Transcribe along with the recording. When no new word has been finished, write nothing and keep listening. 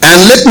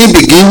And let me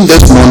begin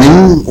this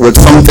morning with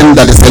something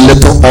that is a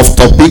little off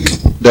topic.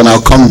 Then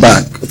I'll come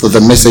back to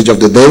the message of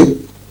the day.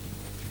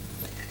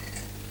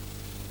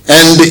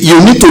 And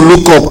you need to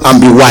look up and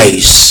be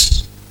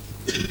wise.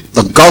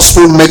 The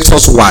gospel makes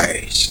us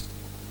wise.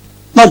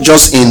 Not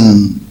just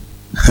in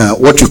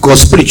what you call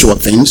spiritual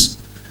things,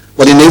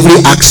 but in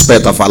every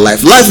aspect of our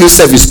life. Life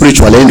itself is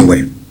spiritual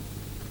anyway.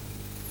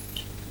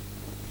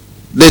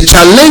 The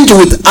challenge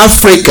with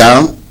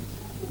Africa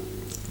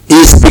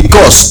is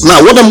because,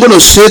 now what I'm going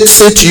to say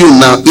to you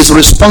now is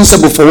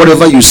responsible for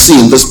whatever you see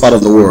in this part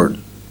of the world.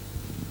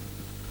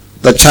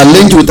 The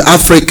challenge with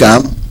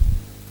Africa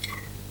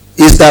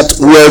is that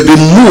we're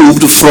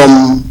removed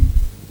from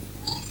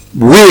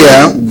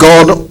where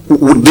God,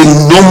 the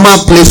normal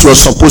place we're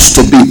supposed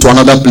to be, to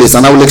another place,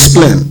 and I will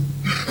explain.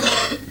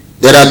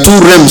 There are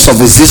two realms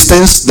of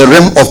existence: the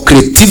realm of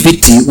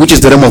creativity, which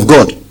is the realm of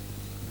God,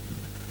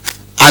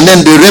 and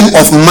then the realm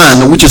of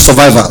man, which is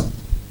survival.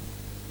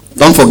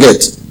 Don't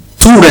forget,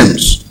 two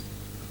realms.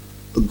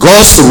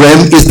 God's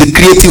realm is the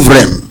creative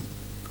realm.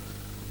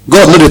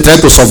 God knows they try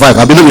to survive.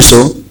 I believe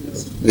so.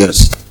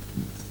 Yes.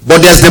 But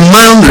there's the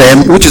man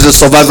realm, which is the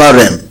survival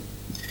realm.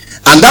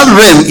 And that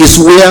realm is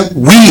where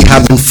we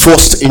have been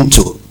forced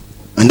into.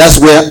 And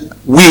that's where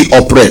we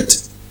operate.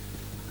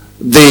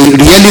 The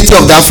reality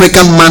of the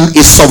African man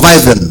is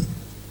surviving,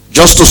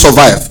 just to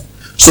survive.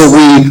 So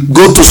we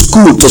go to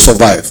school to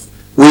survive.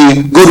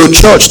 We go to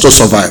church to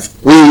survive.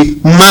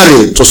 We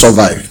marry to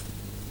survive.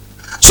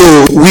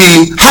 So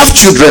we have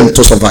children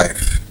to survive.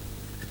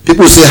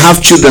 People say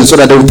have children so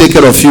that they will take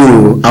care of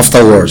you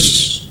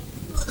afterwards.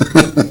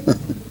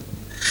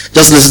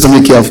 Just listen to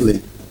me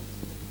carefully.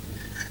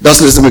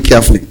 Just listen to me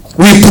carefully.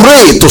 We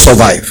pray to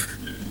survive.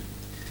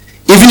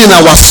 Even in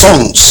our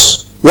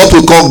songs, what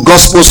we call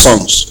gospel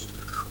songs,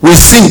 we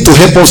sing to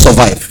help us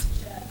survive.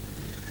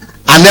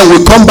 And then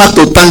we come back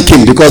to thank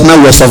him because now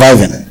we're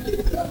surviving.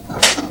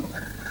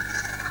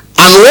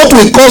 And what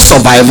we call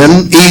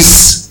surviving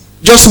is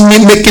just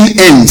making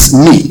ends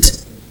meet.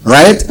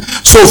 Right?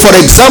 So for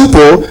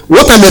example,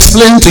 what I'm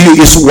explaining to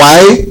you is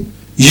why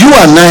you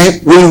and I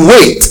will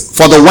wait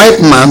for the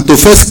white man to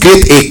first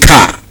create a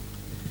car,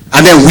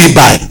 and then we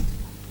buy.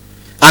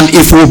 And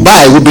if we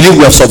buy, we believe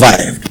we have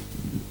survived.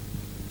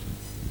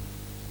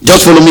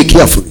 Just follow me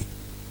carefully.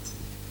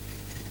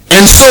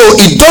 And so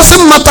it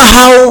doesn't matter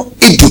how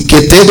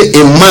educated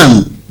a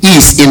man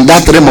is in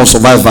that realm of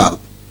survival.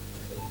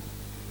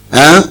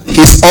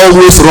 He's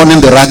always running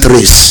the rat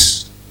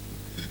race.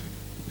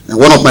 And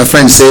one of my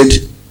friends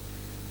said,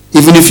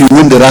 even if you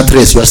win the rat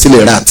race, you are still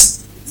a rat.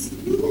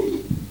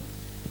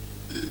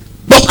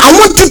 But I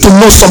want you to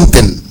know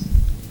something.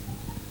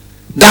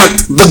 That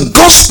the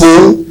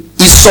gospel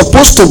is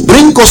supposed to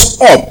bring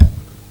us up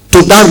to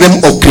that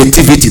realm of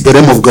creativity, the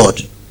realm of God.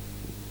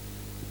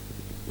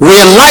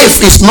 Where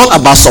life is not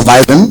about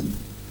surviving,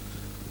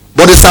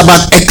 but it's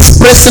about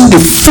expressing the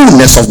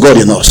fullness of God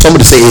in us.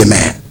 Somebody say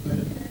amen.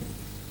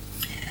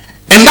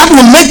 And that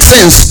will make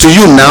sense to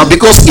you now,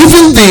 because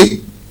even the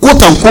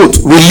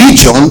quote-unquote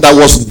religion that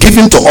was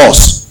given to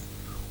us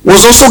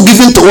was also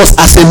given to us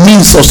as a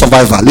means of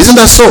survival. Isn't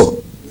that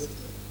so?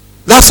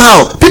 That's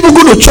how people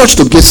go to church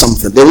to get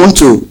something. They want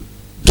to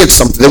get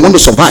something. They want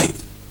to survive.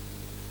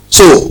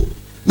 So,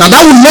 now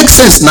that will make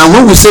sense now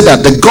when we say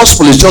that the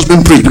gospel is just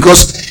being preached,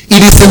 because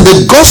it is in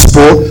the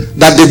gospel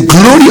that the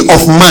glory of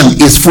man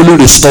is fully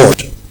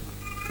restored.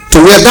 To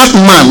where that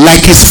man,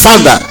 like his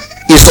father,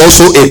 is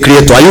also a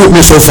creator. Are you with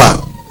me so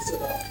far?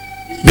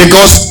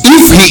 Because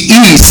if he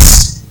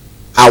is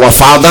our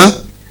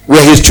father,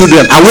 we're his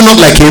children. Are we not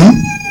like him?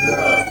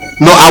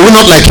 No, are we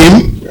not like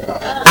him?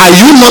 Are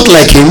you not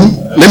like him?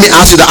 Let me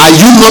ask you that. Are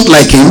you not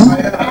like him?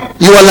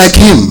 You are like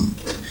him.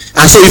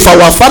 And so if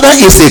our father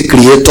is a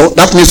creator,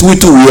 that means we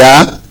too, we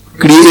are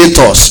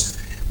creators.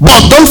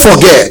 But don't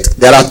forget,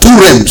 there are two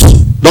realms.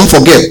 Don't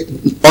forget,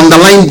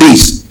 underline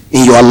this.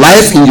 In your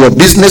life, in your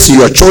business, in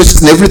your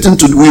choices, and everything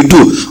we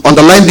do,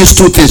 underline these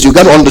two things. You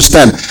got to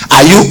understand.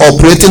 Are you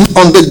operating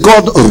on the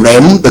God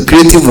realm, the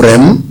creative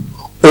realm,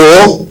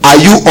 or are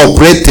you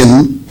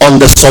operating on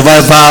the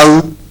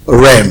survival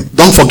realm?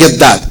 Don't forget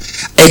that.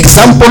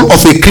 Example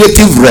of a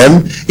creative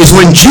realm is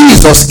when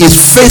Jesus is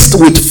faced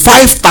with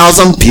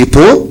 5,000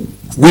 people,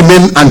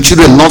 women and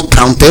children not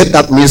counted.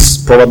 That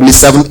means probably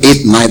 7,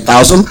 8,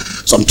 9,000.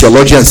 Some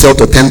theologians say up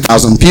to 10,000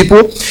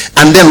 people.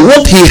 And then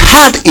what he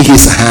had in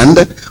his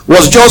hand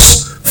was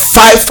just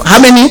 5,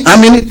 how many?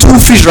 2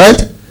 fish,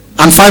 right?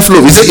 And 5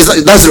 loaves.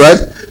 That's right.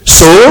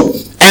 So,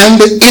 and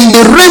in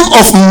the realm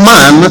of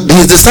man,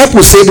 his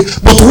disciples said,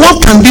 but what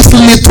can this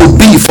little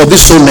be for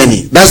this so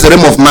many? That's the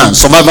realm of man,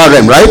 survival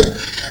realm, right?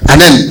 And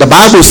then the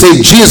Bible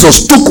says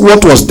Jesus took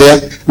what was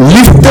there,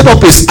 lifted up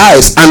his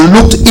eyes and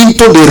looked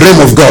into the realm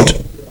of God,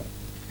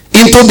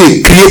 into the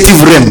creative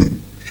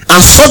realm.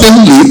 And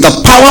suddenly the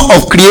power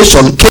of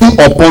creation came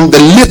upon the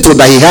little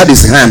that he had in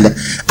his hand,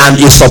 and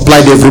he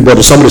supplied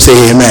everybody. Somebody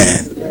say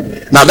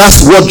amen. Now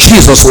that's what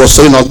Jesus was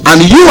saying. And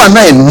you and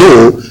I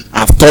know,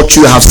 I've taught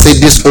you, I've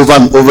said this over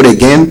and over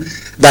again,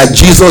 that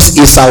Jesus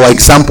is our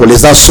example.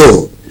 Is that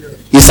so?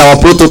 He's our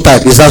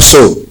prototype. Is that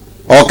so?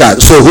 Okay,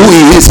 so who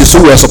he is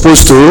who we are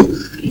supposed to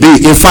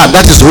be. In fact,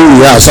 that is who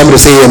we are.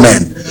 Somebody say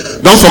amen.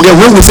 Don't forget,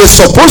 when we say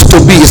supposed to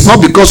be, it's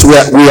not because we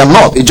are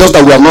not. It's just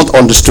that we have not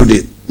understood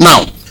it.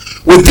 Now,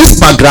 with this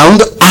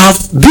background,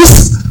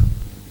 this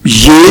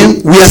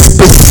year we are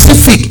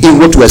specific in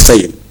what we're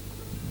saying.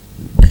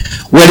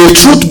 We're a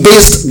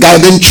truth-based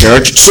guiding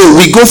church, so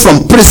we go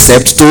from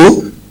precept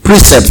to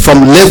precept,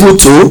 from level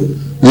to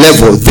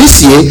level. This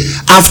year,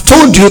 I've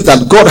told you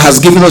that God has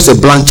given us a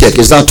blank check.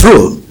 Is that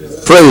true?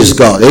 Yes. Praise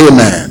God.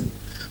 Amen.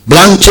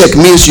 Blank check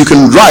means you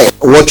can write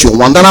what you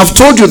want. And I've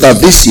told you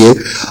that this year,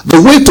 the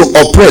way to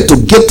operate, to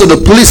get to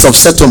the place of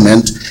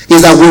settlement,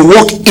 is that we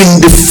walk in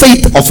the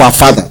faith of our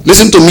Father.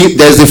 Listen to me,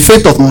 there's the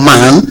faith of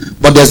man,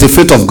 but there's the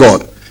faith of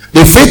God.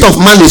 The faith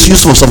of man is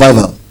used for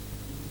survival.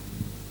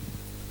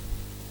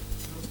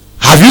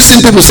 Have you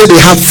seen people say they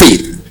have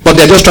faith, but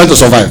they're just trying to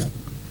survive?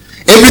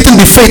 Everything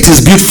the faith is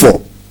built for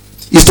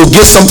is to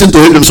get something to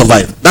help them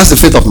survive. That's the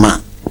faith of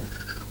man.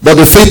 But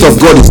the faith of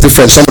God is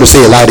different. Somebody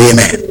say a loud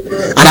amen.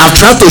 And I've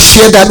tried to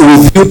share that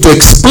with you to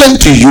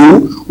explain to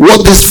you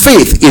what this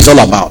faith is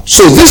all about.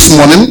 So this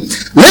morning,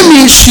 let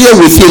me share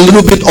with you a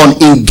little bit on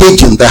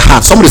engaging the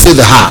heart. Somebody say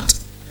the heart.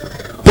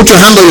 Put your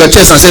hand on your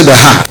chest and say the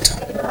heart.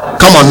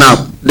 Come on now,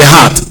 the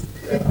heart.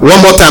 One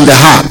more time, the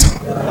heart.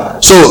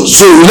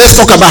 So let's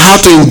talk about how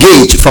to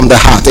engage from the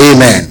heart.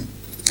 Amen.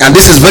 And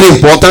this is very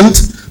important.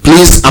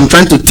 Please, I'm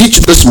trying to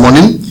teach this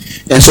morning,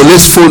 and so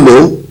let's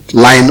follow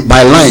line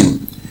by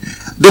line.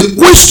 The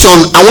question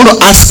I want to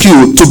ask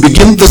you to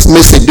begin this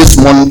message this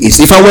morning is,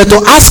 if I were to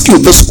ask you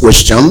this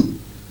question,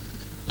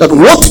 that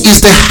what is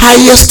the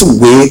highest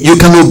way you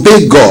can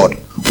obey God?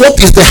 What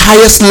is the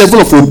highest level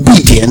of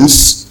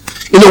obedience?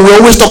 You know, we're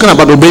always talking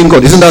about obeying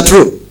God. Isn't that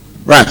true?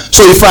 Right.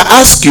 So if I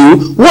ask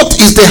you,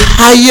 what is the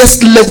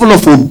highest level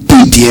of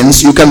obedience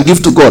you can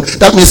give to God?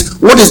 That means,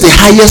 what is the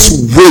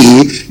highest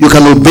way you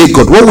can obey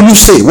God? What will you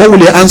say? What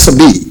will your answer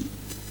be?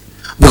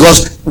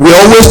 Because we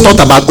always thought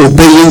about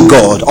obeying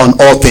God on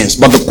all things.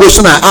 But the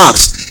question I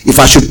ask,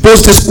 if I should pose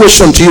this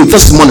question to you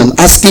this morning,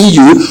 asking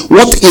you,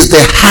 what is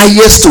the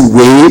highest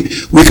way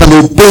we can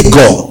obey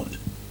God?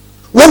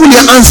 What will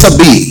your answer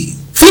be?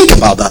 Think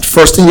about that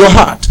first in your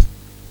heart.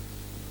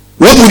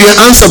 What would your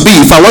answer be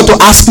if I were to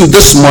ask you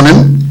this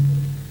morning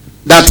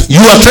that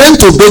you are trying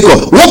to obey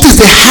God? What is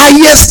the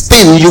highest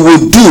thing you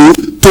will do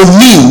to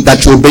mean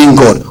that you're obeying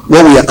God?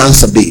 What will your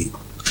answer be?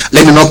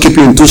 Let me not keep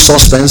you in too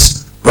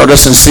suspense.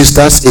 Brothers and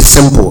sisters, it's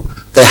simple.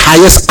 The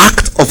highest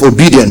act of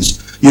obedience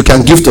you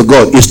can give to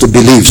God is to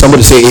believe.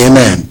 Somebody say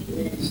amen.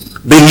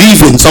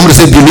 Believing. Somebody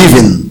say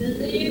believing.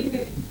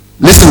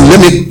 Listen,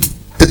 let me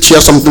share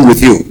something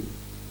with you,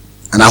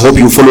 and I hope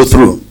you follow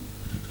through.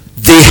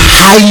 The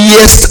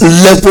highest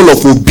level of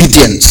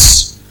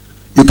obedience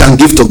you can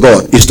give to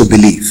God is to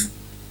believe.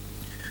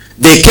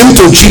 They came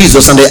to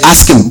Jesus and they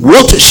asked him,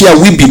 what shall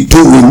we be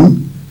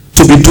doing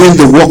to be doing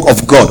the work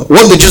of God?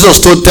 What did Jesus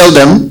tell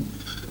them?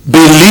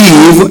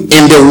 Believe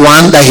in the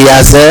one that he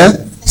has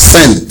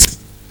sent.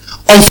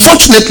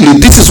 Unfortunately,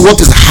 this is what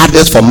is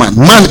hardest for man.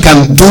 Man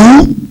can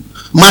do,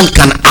 man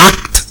can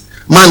act,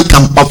 man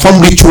can perform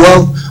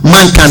ritual,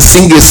 man can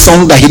sing a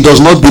song that he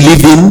does not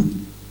believe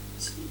in.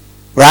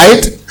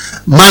 Right?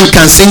 Man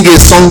can sing a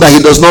song that he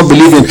does not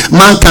believe in.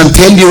 Man can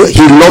tell you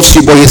he loves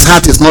you, but his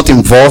heart is not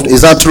involved.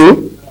 Is that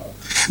true?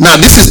 Now,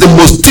 this is the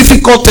most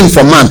difficult thing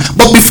for man.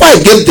 But before I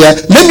get there,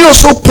 let me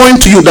also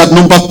point to you that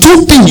number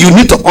two thing you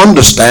need to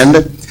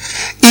understand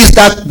is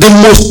that the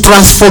most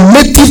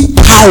transformative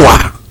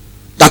power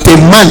that a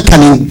man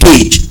can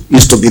engage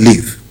is to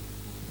believe.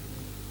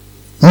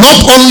 Not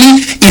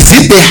only is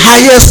it the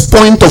highest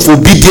point of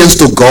obedience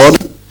to God,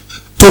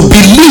 to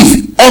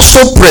believe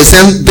also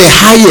present the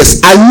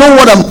highest. I know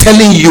what I'm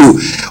telling you.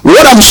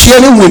 What I'm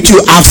sharing with you,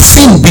 I've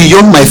seen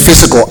beyond my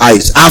physical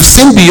eyes. I've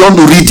seen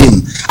beyond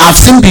reading. I've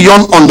seen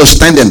beyond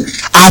understanding.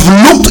 I've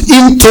looked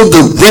into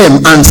the realm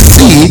and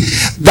see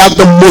that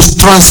the most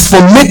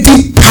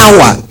transformative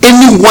power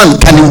anyone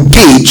can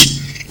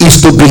engage is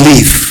to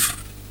believe.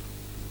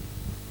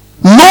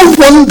 No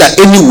wonder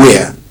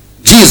anywhere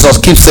Jesus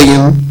keeps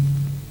saying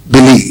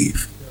believe.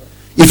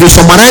 If you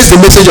summarize the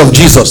message of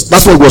Jesus,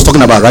 that's what he was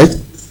talking about, right?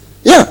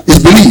 Yeah, it's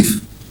believe.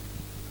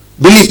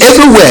 Believe.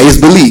 Everywhere is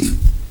believe.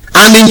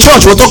 And in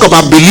church we'll talk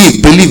about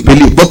believe.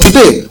 But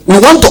today we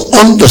want to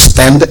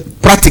understand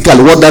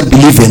practically what that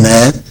believing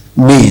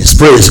means.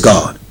 Praise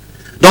God.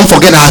 Don't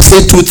forget, I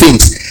said two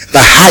things.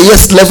 The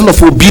highest level of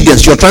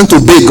obedience, you're trying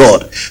to obey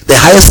God. The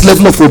highest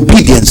level of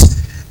obedience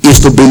is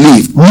to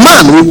believe.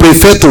 Man will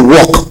prefer to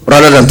walk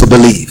rather than to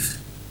believe.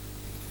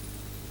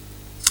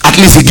 At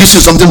least it gives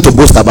you something to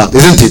boast about,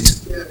 isn't it?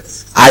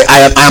 Yes.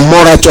 I am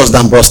more righteous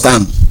than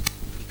Brostan.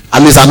 At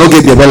least I don't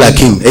get the bell like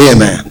him.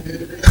 Amen.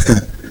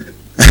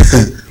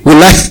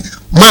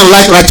 Man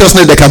like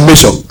righteousness they can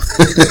measure.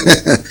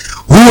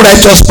 Who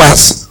righteous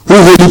pass? Who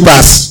holy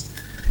pass?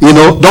 You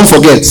know, don't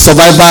forget,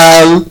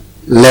 survival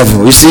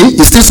level. You see,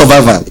 it's still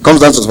survival. It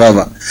comes down to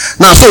survival.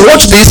 Now, so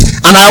watch this,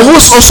 and I will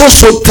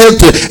also tell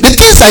you the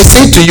things I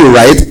say to you,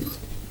 right?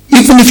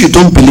 Even if you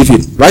don't believe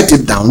it, write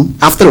it down.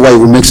 After a while, it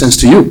will make sense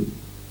to you.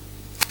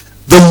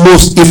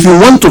 if you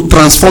want to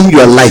transform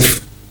your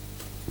life,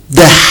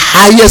 the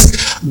highest,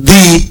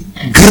 the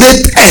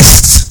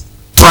greatest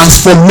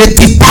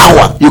transformative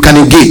power you can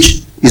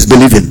engage is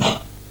believing.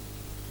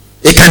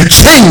 It can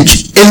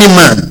change any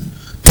man,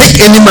 take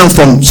any man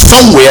from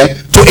somewhere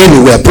to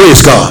anywhere.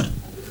 Praise God.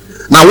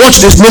 Now watch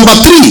this. Number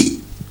 3.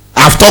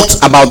 I've talked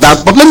about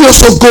that, but let me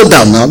also go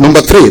down now.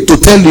 Number 3, to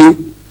tell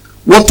you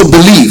what to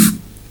believe.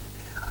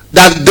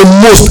 That the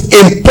most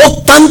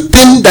important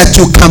thing that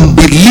you can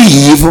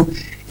believe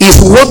is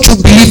what you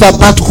believe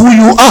about who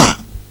you are.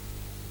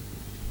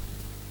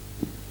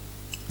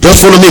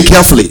 Just follow me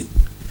carefully.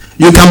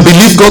 You can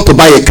believe God to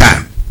buy a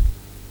car.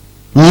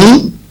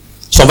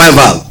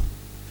 Survival.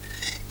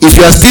 If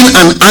you are still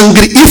an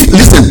angry,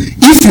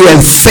 if you are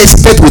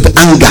infested with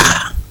anger,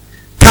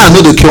 car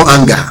no dey cure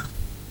anger.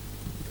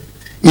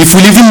 If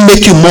will even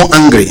make you more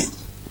angry,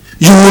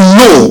 you will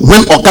know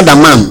when Okada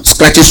man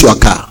scratches your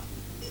car.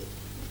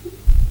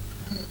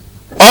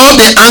 All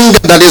the anger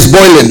that is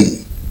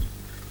boiling,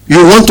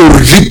 you want to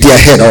rip their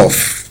head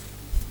off.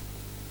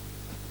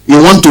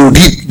 You want to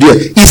rip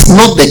it's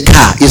not the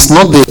car, it's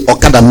not the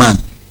Okada man,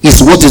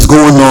 it's what is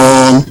going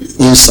on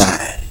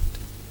inside.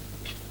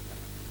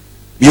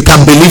 You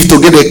can believe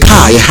to get a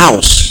car, a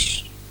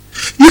house.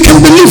 You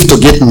can believe to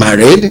get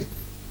married.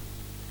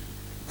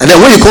 And then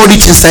when you go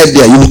reach inside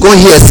there, you go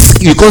here,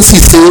 you can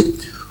see say,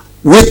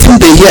 waiting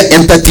they hear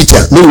enter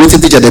teacher, no waiting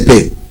teacher they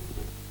pay.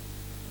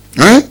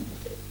 Alright?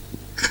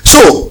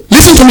 So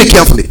listen to me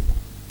carefully.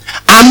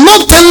 I'm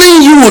not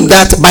telling you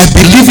that by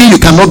believing you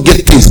cannot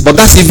get things, but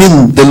that's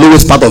even the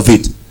lowest part of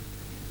it.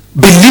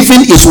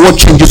 Believing is what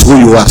changes who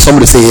you are.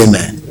 Somebody say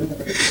amen.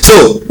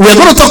 So we're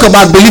going to talk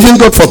about believing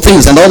God for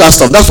things and all that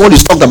stuff. That's what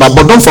he's talked about.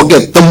 But don't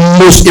forget, the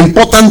most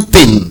important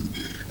thing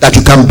that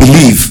you can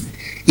believe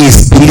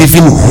is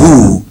believing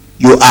who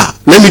you are.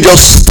 Let me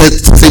just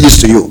say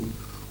this to you.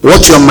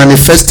 What you're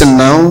manifesting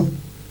now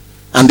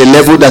and the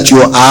level that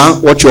you are,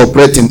 what you're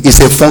operating, is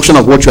a function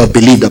of what you have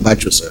believed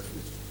about yourself.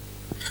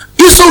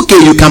 It's okay.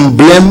 You can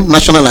blame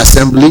National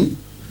Assembly.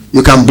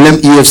 You can blame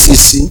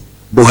EFCC,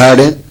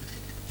 Buhari,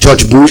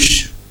 George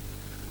Bush,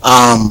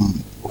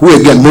 who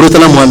again?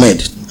 Murtala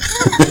Mohammed.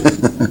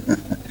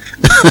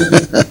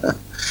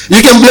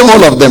 You can blame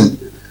all of them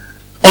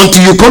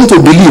until you come to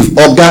believe,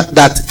 Oga,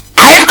 that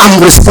I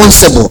am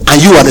responsible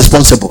and you are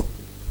responsible.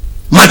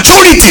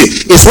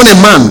 Maturity is when a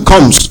man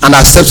comes and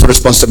accepts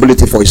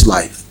responsibility for his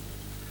life.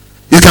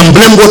 You can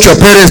blame what your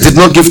parents did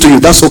not give to you.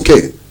 That's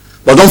okay.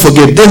 But don't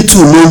forget, them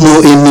too don't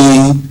know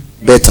any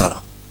better.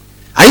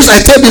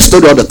 I tell this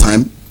story all the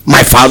time.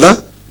 My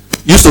father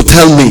used to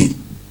tell me,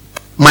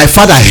 my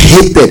father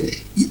hated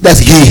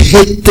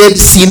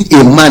seeing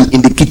a man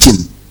in the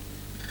kitchen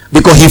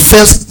because he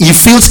feels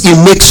it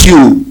makes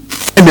you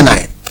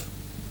feminine.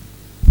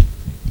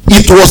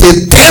 It was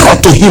a terror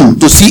to him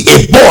to see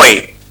a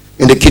boy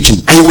in the kitchen,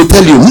 and he would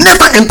tell you,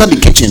 never enter the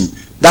kitchen.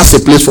 That's a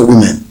place for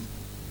women.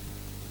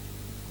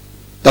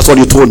 That's what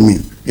he told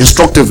me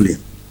instructively.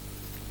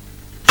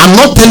 I'm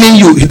not telling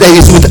you that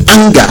it's with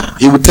anger.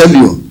 He will tell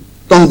you,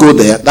 don't go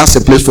there. That's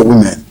a place for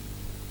women.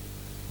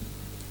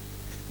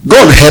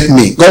 God helped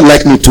me. God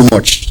liked me too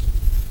much.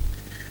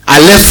 I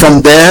left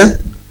from there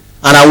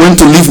and I went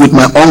to live with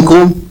my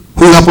uncle,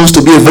 who happens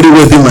to be a very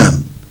wealthy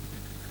man.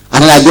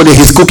 And then I go there,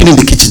 he's cooking in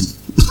the kitchen.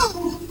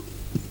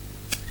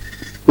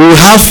 We will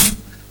have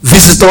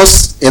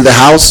visitors in the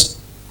house,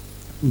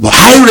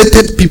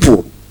 high-rated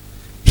people.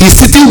 He's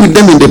sitting with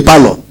them in the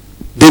parlor.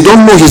 They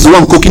don't know he's the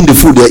one cooking the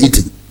food they're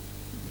eating.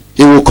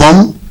 He will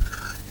come,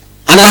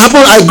 and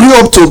I grew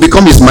up to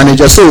become his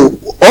manager, so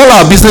all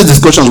our business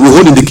discussions we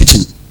hold in the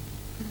kitchen.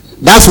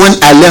 That's when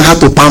I learned how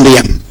to pound the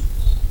yam.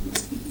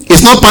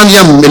 It's not pound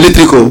yam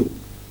electrical,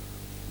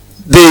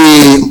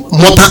 the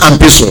mortar and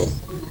pestle.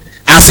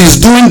 As he's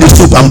doing the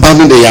soup, I'm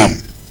pounding the yam.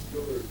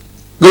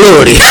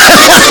 Glory.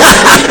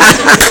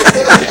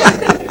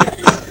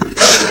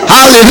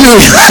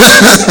 Hallelujah.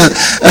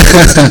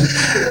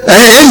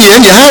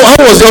 How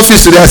was the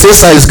office today? I said,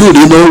 sir, it's good.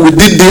 We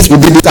did this,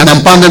 and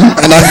I'm pounding,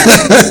 and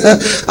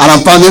I'm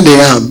pounding the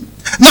yam.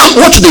 Now,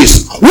 watch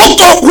this. What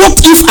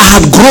if I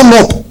had grown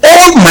up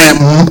all my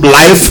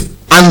life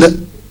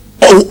and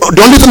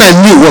the only thing I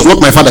knew was what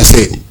my father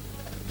said?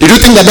 Did you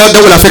think that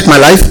will affect my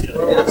life?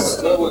 Yes.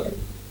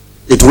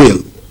 It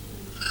will.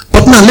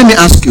 But now, let me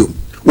ask you.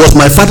 Was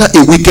my father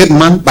a wicked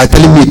man by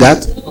telling me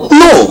that?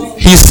 No.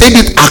 He said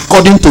it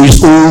according to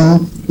his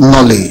own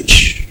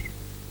knowledge.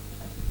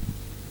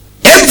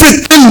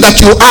 Everything that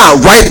you are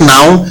right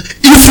now,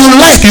 if you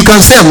like, you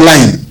can say I'm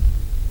lying.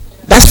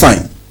 That's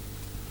fine.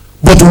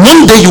 But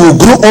one day you will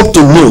grow up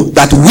to know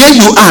that where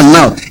you are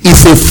now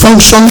is a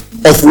function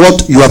of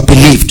what you have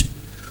believed.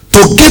 To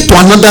get to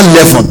another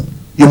level,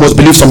 you must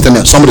believe something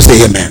else. Somebody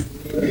say amen.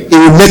 It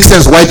will make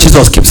sense why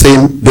Jesus keeps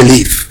saying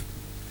believe.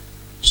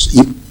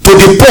 To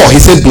the poor, he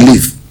said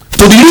believe.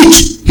 To the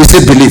rich, he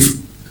said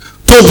believe.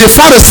 To the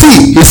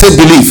Pharisee, he said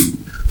believe.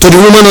 To the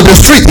woman on the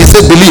street, he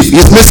said believe.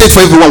 His message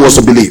for everyone was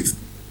to believe.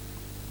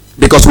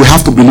 Because we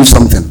have to believe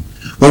something.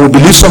 When we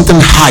believe something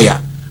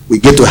higher, we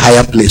get to a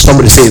higher place.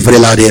 Somebody say a very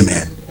loud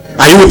amen.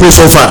 Are you with me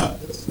so far?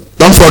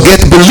 don't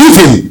forget,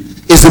 believing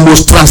is the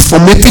most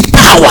transformative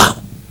power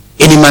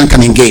any man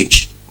can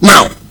engage.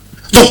 Now,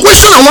 the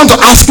question I want to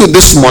ask you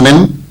this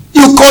morning,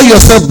 you call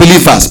yourself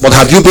believers, but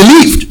have you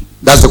believed?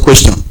 That's the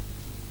question.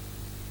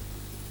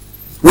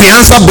 We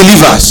answer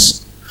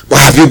believers, but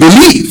have you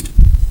believed?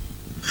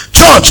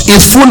 Church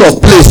is full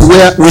of places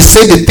where we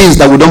say the things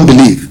that we don't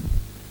believe.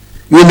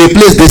 In a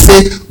place they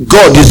say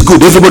God is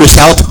good, everybody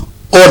shout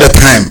all the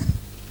time.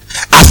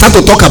 I start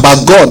to talk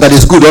about God that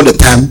is good all the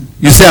time,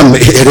 you say I'm a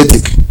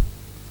heretic.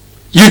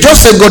 You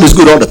just say God is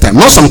good all the time,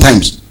 not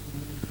sometimes.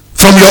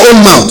 From your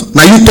own mouth.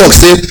 Now you talk,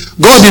 say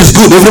God is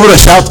good, everybody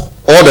shout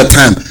all the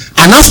time.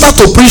 And I start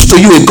to preach to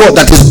you a God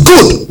that is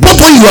good, both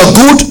when you are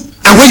good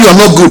and when you are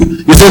not good.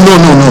 You say no,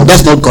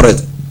 that's not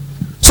correct.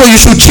 So you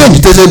should change.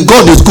 They say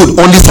God is good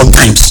only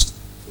sometimes.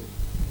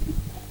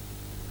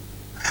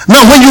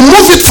 Now when you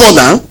move it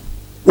further,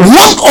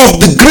 one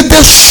of the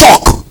greatest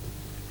shock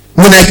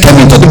when I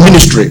came into the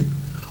ministry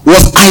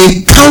was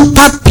I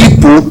encountered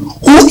people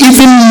who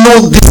even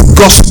know this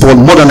gospel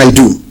more than I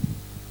do.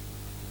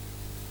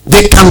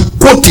 They can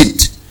quote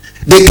it,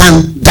 they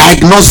can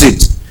diagnose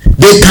it,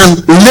 they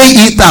can lay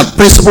it out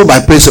principle by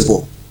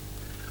principle.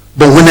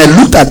 But when I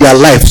looked at their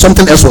life,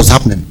 something else was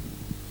happening.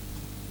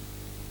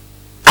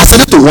 I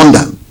started to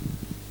wonder,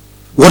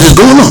 what is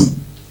going on?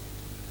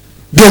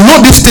 They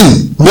know this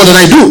thing more than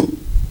I do.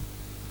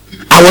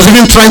 I was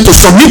even trying to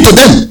submit to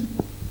them.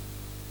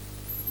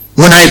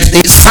 When I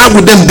sat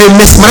with them, they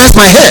mesmerized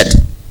my head.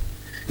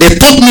 They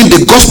taught me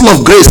the gospel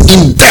of grace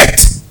in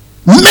depth.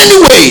 Many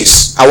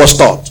ways I was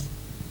taught.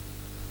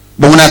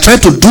 But when I try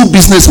to do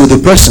business with a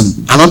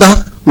person,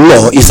 another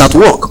law is at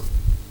work.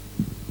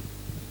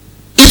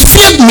 It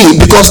feared me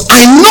because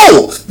I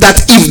know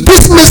that if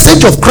this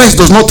message of Christ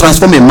does not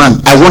transform a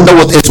man, I wonder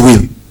what else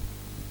will.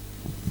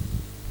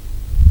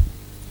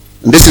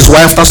 And this is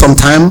why after some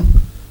time,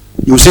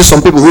 you see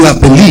some people who have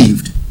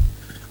believed.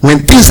 When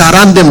things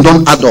around them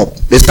don't add up,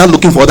 they start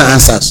looking for other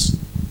answers.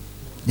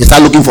 They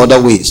start looking for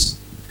other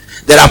ways.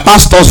 There are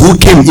pastors who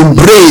came,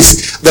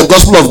 embraced the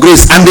gospel of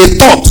grace, and they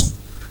thought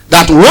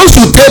that once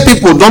you tell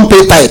people don't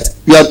pay tithe,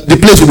 the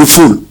place will be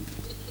full.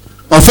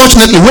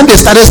 Unfortunately, when they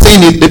started saying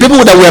it, the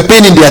people that were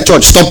paying in their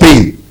church stopped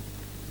paying.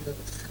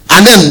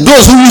 And then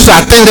those who used to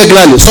attend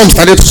regularly, some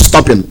started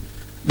stopping.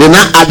 They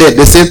now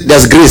added, they said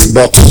there's grace,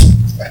 but.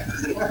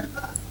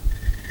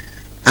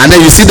 And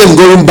then you see them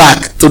going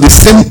back to the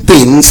same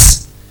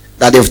things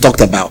that they've talked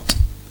about.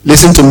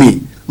 Listen to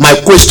me. My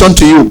question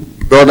to you,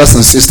 brothers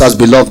and sisters,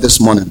 beloved, this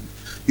morning.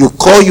 You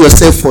call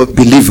yourself a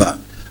believer,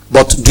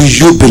 but do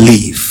you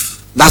believe?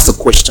 That's the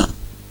question.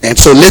 And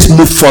so let's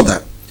move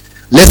further.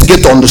 Let's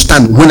get to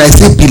understand when I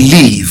say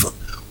believe,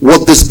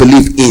 what this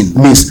belief in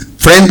means.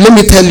 Friend, let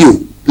me tell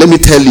you.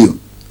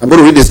 I'm going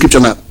to read the scripture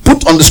now.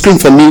 Put on the screen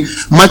for me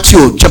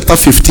Matthew chapter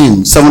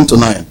 15, 7 to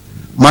 9.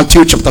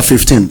 Matthew chapter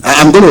 15.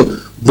 I'm going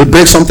to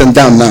break something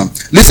down now.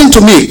 Listen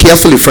to me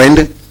carefully, friend.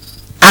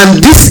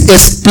 And this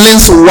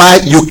explains why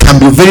you can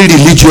be very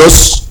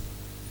religious.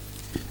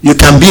 You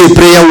can be a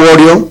prayer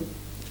warrior.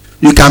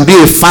 You can be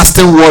a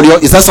fasting warrior.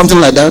 Is that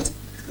something like that?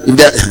 If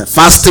that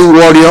fasting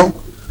warrior.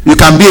 You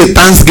can be a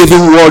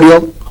thanksgiving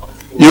warrior.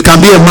 You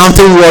can be a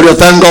mountain warrior.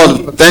 Thank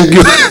God. Thank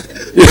you.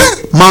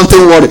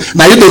 Mountain warrior.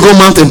 Now you can go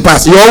mountain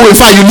pass. You always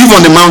find you live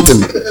on the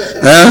mountain.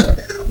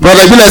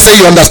 Brother, I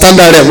say you understand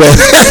that well.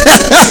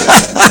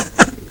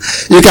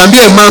 You can be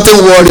a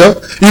mountain warrior.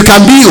 You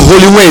can be a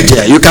holy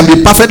warrior. You can be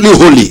perfectly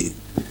holy.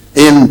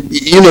 In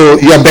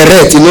your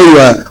beret,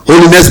 your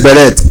holiness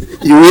beret.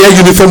 You wear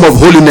uniform of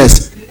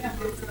holiness,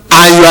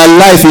 and your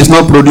life is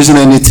not producing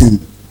anything.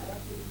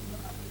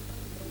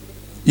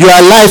 Your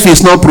life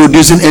is not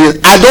producing anything.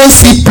 I don't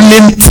see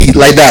plenty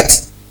like that.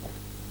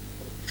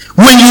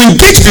 When you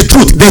engage the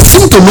truth, they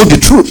seem to know the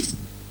truth.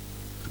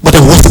 But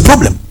then what's the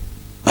problem?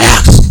 I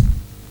ask.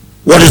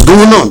 What is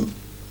going on?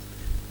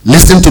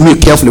 Listen to me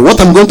carefully. What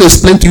I'm going to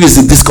explain to you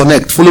is the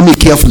disconnect. Follow me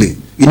carefully.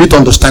 You need to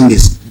understand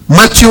this.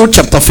 Matthew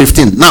chapter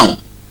 15. Now,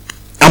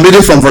 I'm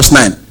reading from verse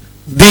 9.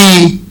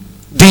 The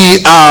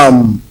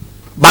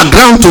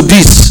background to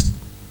this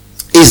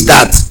is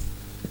that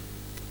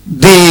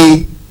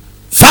the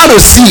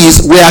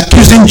Pharisees were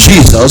accusing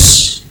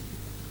Jesus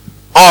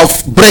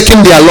of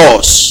breaking their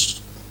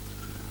laws.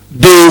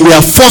 They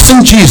were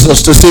forcing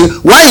Jesus to say,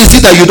 why is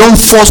it that you don't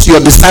force your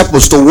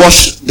disciples to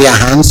wash their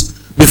hands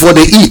before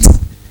they eat?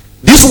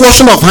 This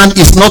washing of hand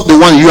is not the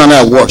one you and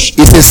I wash.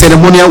 It's a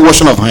ceremonial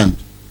washing of hand.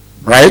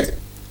 Right?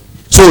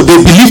 So they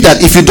believe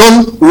that if you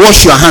don't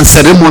wash your hands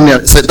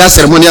that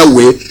ceremonial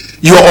way,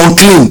 you are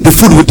unclean. The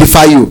food will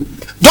defile you.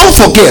 Don't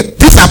forget,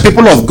 these are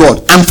people of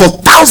God. And for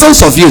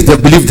thousands of years, they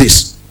believe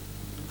this.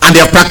 And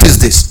they have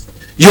practiced this.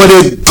 You are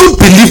a good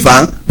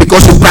believer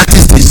because you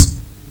practice this.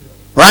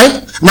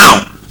 Right?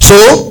 Now,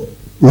 so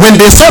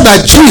when they saw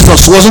that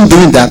Jesus wasn't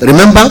doing that,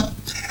 remember?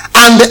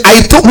 And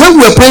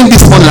when we were praying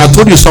this morning, I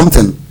told you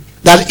something.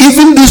 That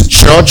even this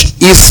church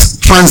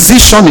is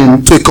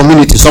transitioning to a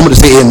community. Somebody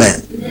say amen.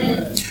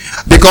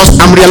 Because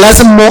I'm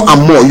realizing more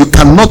and more, you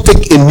cannot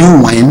take a new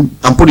wine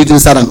and put it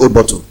inside an old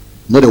bottle.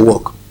 Not a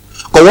work.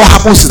 Because what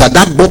happens is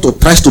that bottle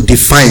tries to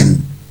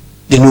define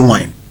the new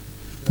wine.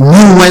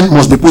 New wine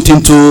must be put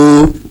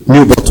into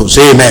new bottles.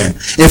 Amen.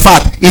 In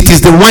fact, it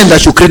is the wine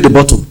that should create the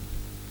bottle.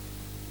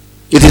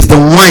 It is the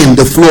wine,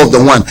 the flow of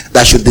the wine,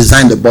 that should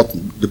design the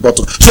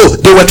bottle. So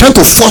they were trying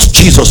to force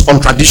Jesus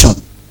on tradition.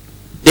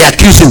 They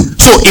accused him.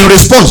 So in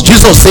response,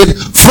 Jesus said,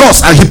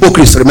 "Frauds and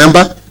hypocrites."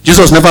 Remember,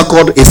 Jesus never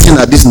called a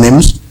sinner these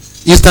names.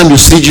 Each time you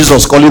see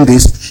Jesus calling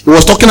this, he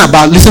was talking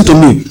about, listen to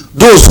me,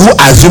 those who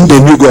assume they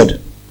knew God.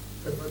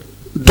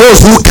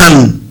 Those who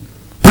can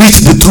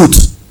preach the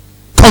truth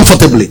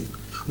comfortably.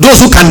 Those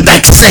who can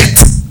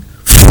dissect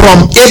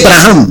from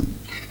Abraham,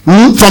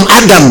 from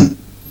Adam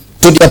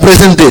to their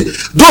present day.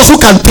 Those who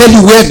can tell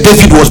you where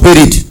David was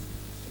buried.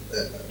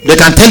 They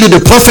can tell you the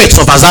prophets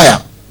of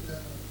Isaiah.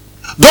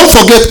 Don't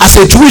forget, as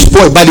a Jewish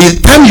boy, by the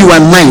time you were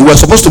 9, you were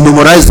supposed to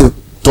memorize the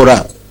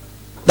Torah.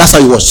 That's how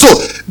it was. So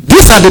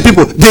these are the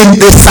people.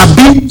 They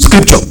sabi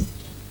scripture.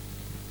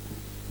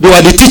 They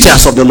were the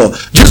teachers of the law.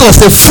 Jesus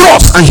said,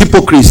 "Frauds and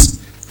hypocrites."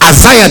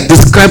 Isaiah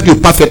described you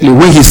perfectly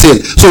when he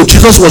said. So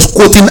Jesus was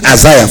quoting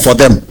Isaiah for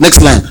them.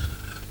 Next line.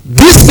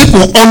 "These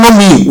people honor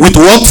me with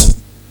what?"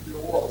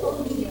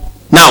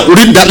 Now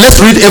read that. Let's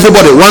read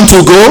everybody. 1,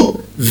 2, go.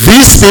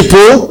 "These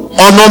people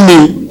honor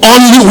me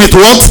only with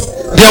what?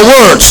 Their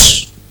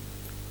words."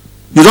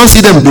 You don't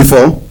see them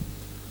before.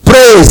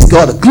 Praise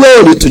God.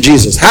 Glory to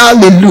Jesus.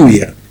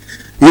 Hallelujah.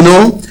 You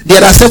know,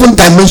 there are 7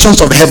 dimensions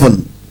of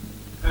heaven.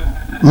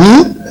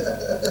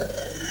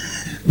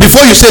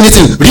 Before you say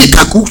anything,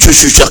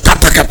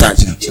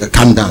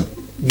 calm down.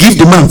 Give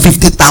the man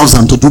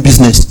 50,000 to do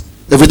business.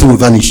 Everything will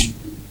vanish.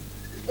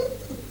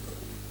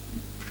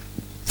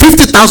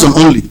 50,000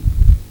 only.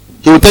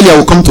 He will tell you, "I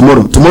will come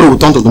tomorrow." Tomorrow will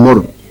turn to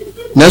tomorrow.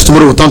 Next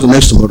tomorrow will turn to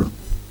next tomorrow.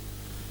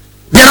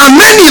 There are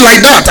many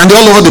like that, and they're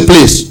all over the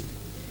place.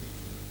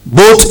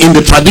 Both in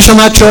the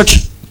traditional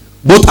church,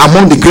 both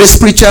among the grace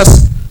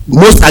preachers,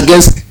 most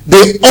against.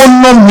 They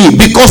honor me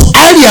because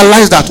I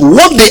realize that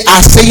what they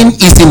are saying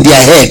is in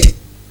their head.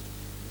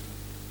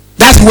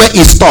 That's where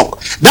it's stuck.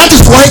 That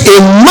is why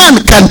a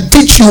man can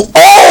teach you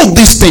all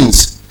these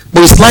things,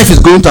 but his life is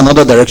going to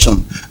another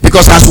direction.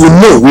 Because as we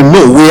know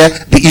where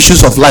the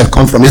issues of life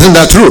come from. Isn't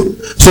that true?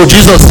 So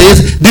Jesus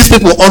says, "These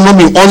people honor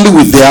me only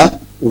with their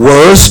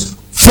words,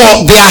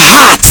 for their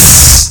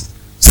hearts."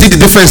 See the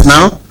difference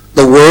now?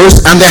 The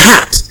words and the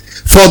heart.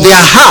 "For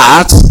their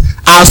hearts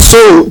are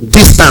so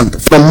distant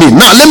from me."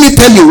 Now let me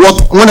tell you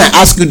what, when I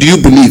ask you, do you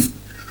believe?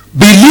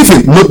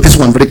 Believing, note this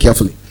one very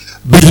carefully.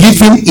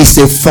 Believing is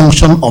a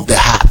function of the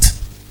heart.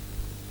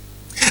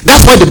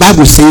 That's why the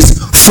Bible says,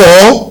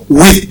 "For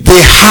with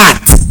the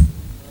heart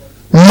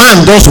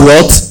man does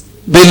what?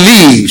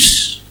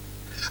 Believes."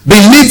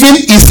 Believing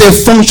is a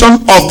function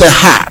of the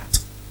heart.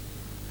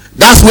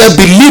 That's where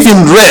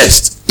believing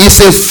rests. It's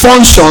a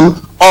function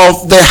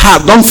of the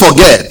heart. Don't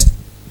forget,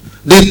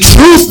 the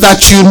truth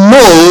that you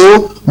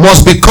know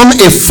must become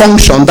a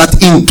function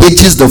that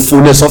engages the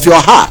fullness of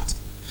your heart.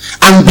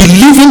 And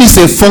believing is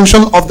a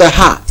function of the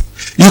heart.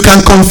 You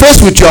can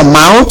confess with your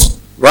mouth,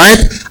 right?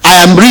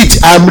 "I am rich,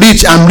 I am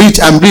rich, I am rich,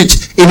 I am rich."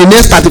 In the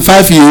next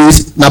 35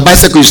 years, na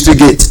bicycle you still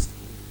get.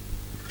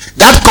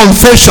 That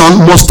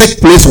confession must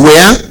take place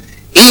where?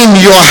 In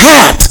your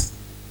heart.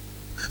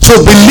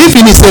 So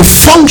believing is a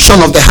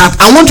function of the heart.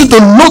 I want you to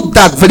note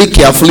that very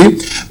carefully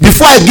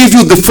before I give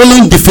you the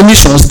following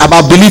definitions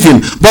about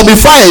believing. But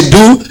before I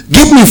do,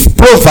 give me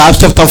Proverbs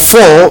chapter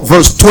 4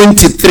 verse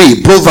 23.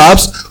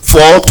 Proverbs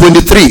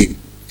 4:23.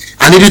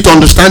 I need you to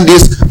understand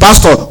this.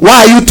 "Pastor, why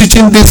are you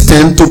teaching this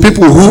thing to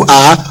people who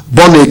are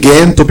born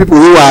again, to people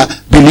who are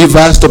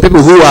believers, to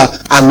people who are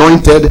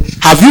anointed?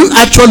 Have you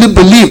actually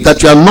believed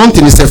that your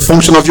anointing is a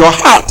function of your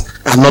heart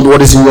and not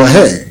what is in your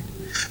head?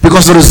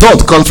 Because the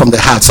result comes from the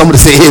heart." Somebody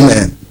say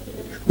amen.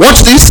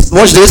 Watch this.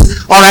 Watch this.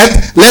 All right.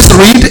 Let's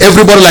read.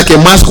 Everybody like a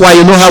mass choir.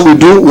 You know how we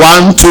do.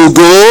 1, 2,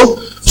 go.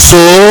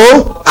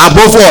 "So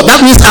above all."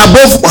 That means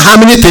above how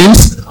many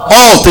things?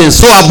 All things.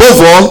 So above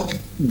all,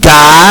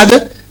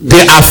 guard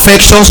the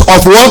affections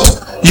of what?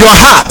 Your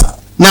heart.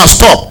 Now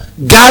stop.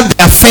 Guard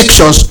the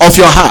affections of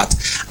your heart.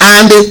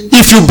 And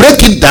if you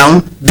break it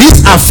down, these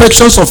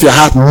affections of your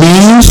heart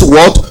means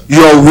what?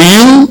 Your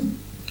will,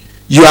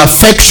 your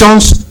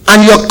affections,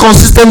 and your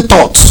consistent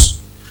thoughts.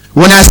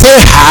 When I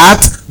say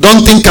heart,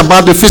 don't think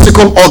about the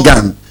physical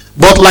organ.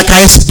 But like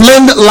I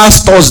explained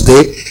last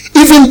Thursday,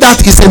 even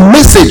that is a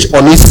message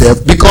on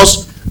itself,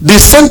 because the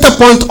center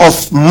point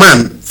of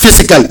man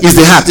physical is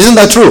the heart. Isn't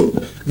that true?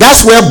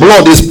 That's where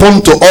blood is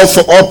pumped to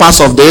all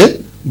parts of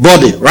the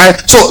body, right?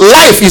 So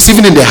life is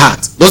even in the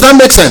heart. Does that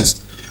make sense?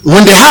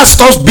 When the heart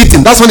stops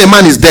beating, that's when a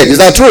man is dead. Is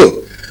that true?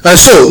 And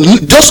so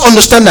just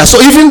understand that.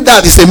 So even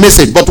that is a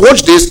message. But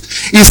watch this.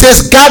 It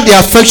says guard the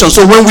affection.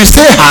 So when we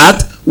say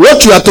heart,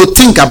 what you have to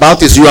think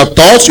about is your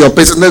thoughts, your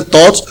personal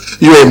thoughts,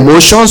 your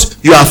emotions,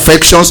 your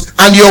affections,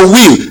 and your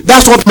will.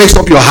 That's what makes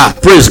up your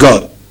heart. Praise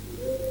God.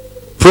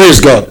 Praise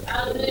God.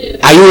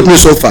 Are you with me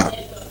so far?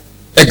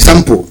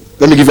 Example.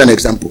 Let me give you an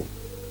example.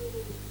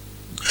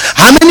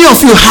 How many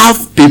of you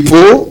have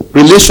people,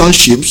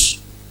 relationships,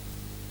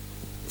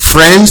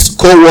 friends,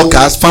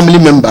 co-workers, family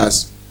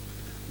members,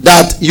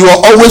 that you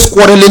are always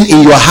quarreling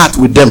in your heart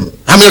with them.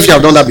 How many of you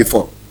have done that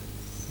before?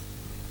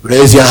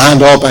 Raise your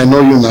hand up. I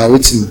know you now.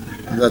 Waiting.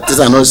 That is,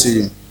 I not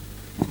see you.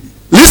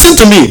 Listen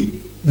to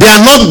me. They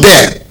are not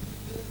there,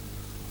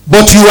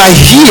 but you are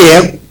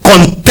here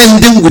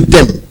contending with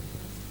them.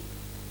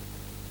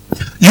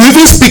 You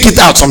even speak it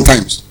out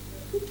sometimes.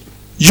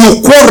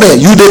 You quarrel.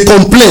 You they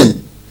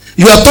complain.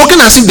 You are talking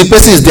as if the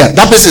person is there.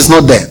 That person is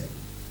not there.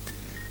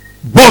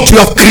 But you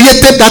have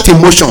created that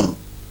emotion.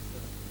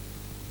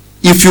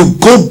 If you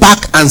go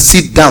back and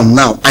sit down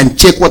now and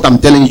check what I'm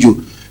telling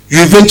you,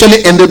 you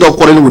eventually ended up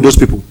quarreling with those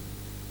people.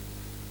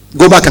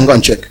 Go back and go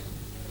and check.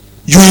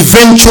 You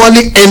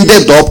eventually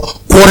ended up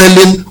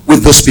quarreling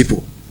with those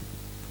people.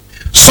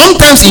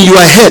 Sometimes in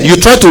your head, you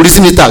try to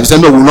reason it out. You say,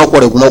 no, we'll not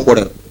quarrel, we'll not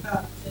quarrel.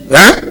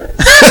 Huh?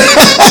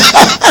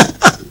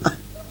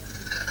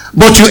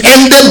 But you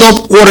ended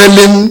up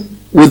quarreling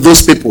with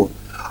those people.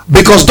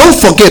 Because don't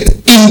forget,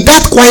 in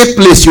that quiet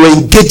place, you are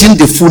engaging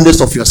the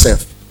fullness of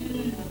yourself.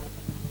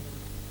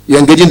 You're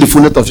engaging the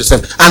fullness of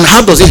yourself. And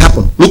how does it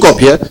happen? Look up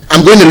here.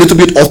 I'm going a little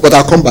bit off, but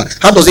I'll come back.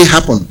 How does it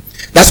happen?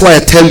 That's why I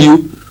tell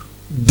you,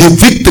 the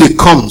victory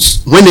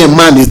comes when a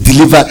man is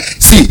delivered.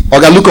 See,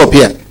 okay, look up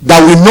here.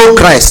 That we know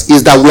Christ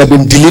is that we have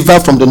been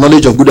delivered from the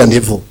knowledge of good and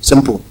evil.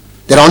 Simple.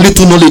 There are only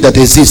two knowledge that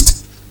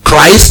exist.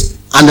 Christ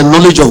and the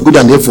knowledge of good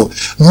and evil.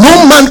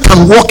 No man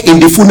can walk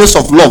in the fullness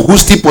of love who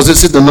still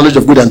possesses the knowledge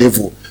of good and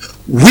evil.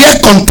 Where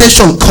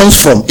contention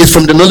comes from is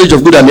from the knowledge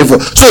of good and evil.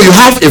 So you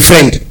have a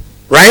friend,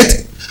 right?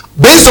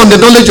 Based on the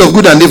knowledge of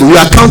good and evil, you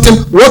are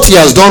counting what he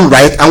has done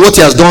right and what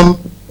he has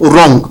done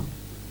wrong.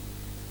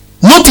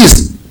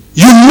 Notice,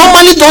 you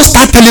normally don't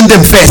start telling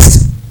them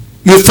first.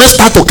 You first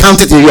start to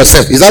count it in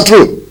yourself. Is that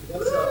true?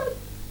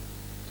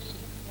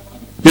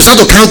 You start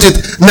to count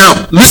it.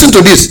 Now, listen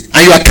to this.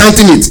 And you are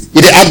counting it.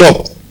 It add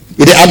up.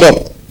 It add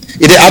up.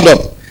 It add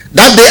up.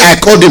 That day I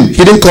called him.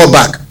 He didn't call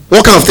back.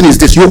 What kind of thing is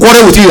this? You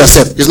quarrel with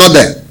yourself. It's not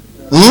there.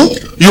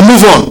 You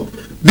move on.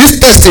 This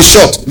test is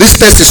short. This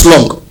test is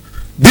long.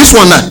 This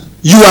one now,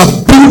 you are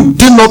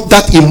building up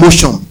that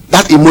emotion.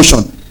 That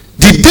emotion.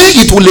 The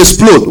day it will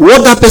explode,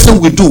 what that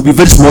person will do will be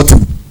very small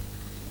thing.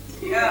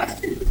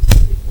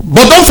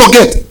 But don't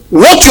forget,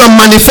 what you are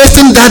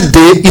manifesting that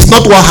day is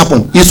not what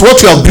happened. It's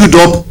what you have built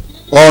up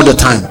all the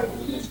time.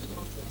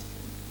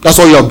 That's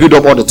what you have built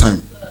up all the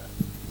time.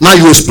 Now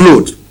you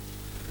explode.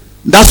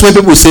 That's why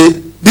people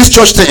say, this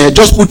church thing,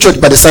 just put church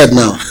by the side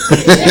now.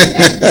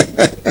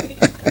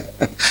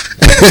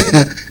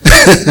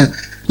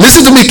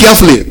 Listen to me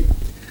carefully.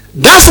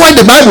 That's why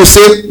the Bible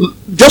says,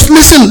 just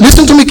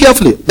listen to me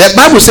carefully. The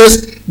Bible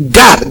says,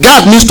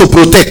 God means to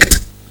protect.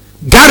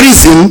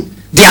 Garrison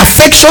the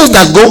affections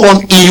that go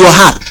on in your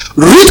heart.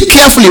 Read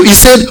carefully. It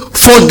said,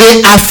 for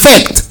they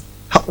affect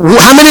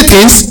how many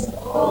things?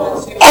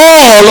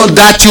 All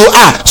that you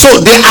are.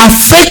 So the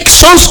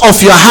affections of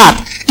your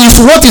heart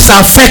is what is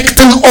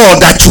affecting all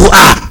that you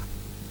are.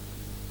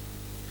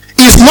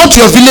 It's not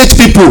your village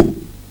people.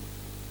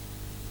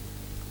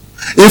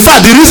 In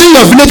fact, the reason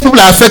your village people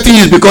are affecting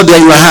you is because they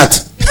are in your heart.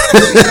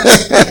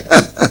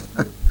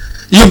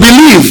 You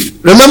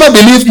believe. Remember,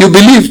 believe. You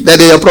believe that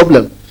they are a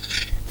problem.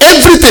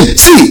 Everything.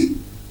 See,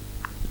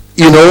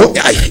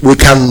 we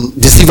can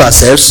deceive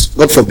ourselves,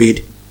 God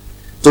forbid,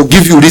 to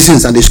give you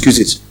reasons and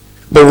excuses.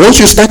 But once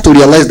you start to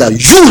realize that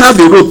you have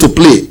a role to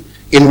play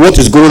in what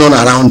is going on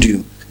around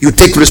you, you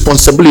take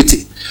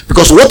responsibility.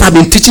 Because what I've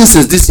been teaching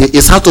since this year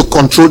is how to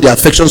control the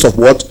affections of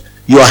what?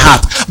 Your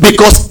heart.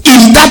 Because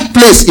in that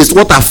place is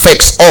what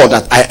affects all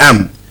that I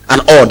am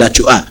and all that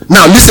you are.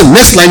 Now listen,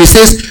 next line, it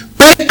says,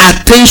 pay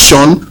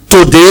attention to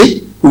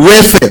the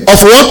welfare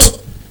of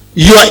what?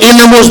 Your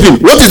innermost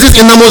being. What is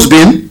this innermost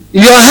being?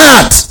 Your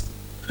heart.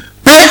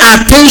 Pay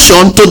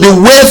attention to the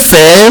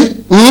welfare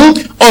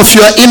of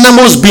your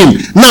innermost being.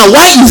 Now,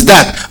 why is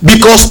that?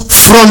 Because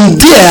from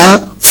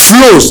there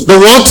flows the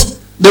what?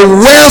 The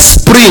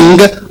wellspring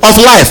of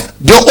life.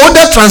 The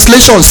older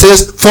translation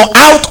says, for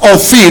out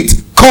of it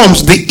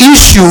comes the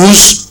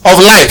issues of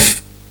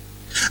life.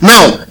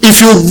 Now, if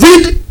you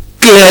read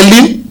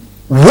clearly,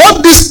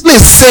 what this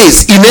place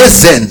says in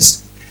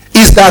essence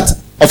is that,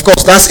 of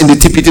course, that's in the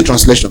TPT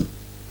translation.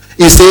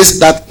 It says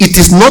that it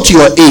is not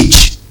your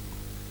age,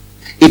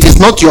 it is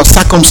not your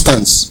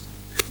circumstance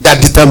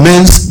that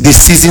determines the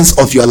seasons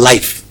of your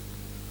life,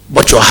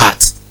 but your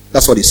heart.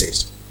 That's what it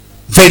says.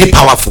 Very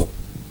powerful.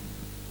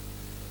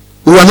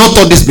 We were not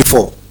taught this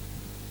before.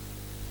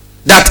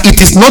 That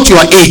it is not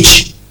your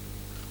age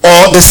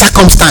or the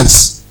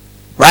circumstance,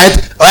 right?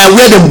 Or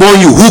where they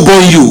born you, who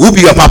born you, who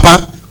be your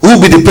papa,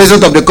 who be the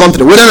president of the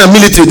country, whether in the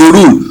military they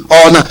rule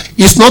or not.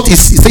 It's not.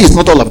 It's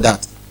not all of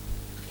that.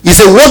 He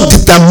said what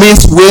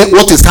determines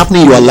what is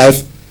happening in your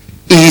life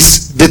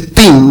is the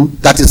thing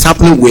that is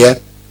happening where?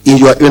 In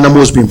your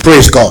innermost being.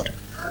 Praise God.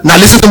 Now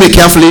listen to me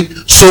carefully.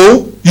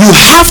 So you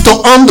have to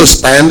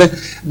understand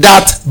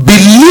that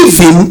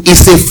believing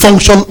is a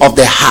function of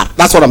the heart.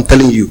 That's what I'm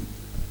telling you.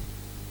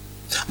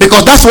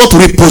 Because that's what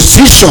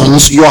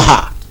repositions your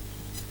heart.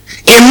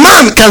 A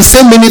man can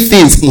say many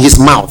things in his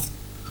mouth,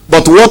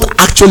 But what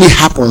actually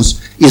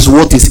happens is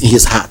what is in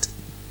his heart.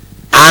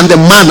 And a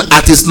man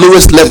at his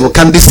lowest level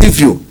can deceive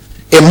you.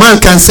 A man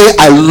can say,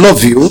 I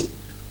love you,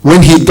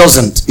 when he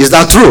doesn't. Is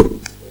that true?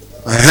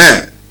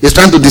 He's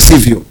trying to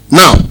deceive you.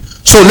 Now,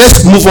 so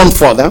let's move on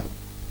further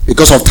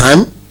because of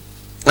time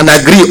and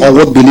agree on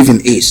what believing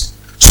is.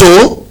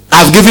 So,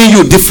 I've given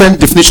you different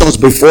definitions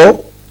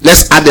before.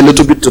 Let's add a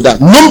little bit to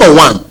that. Number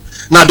one.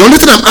 Now, the only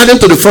thing I'm adding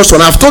to the first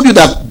one, I've told you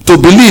that to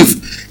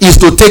believe is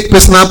to take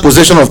personal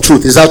possession of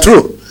truth. Is that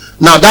true?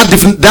 Now, that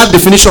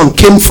definition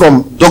came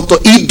from Dr.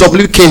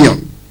 E.W.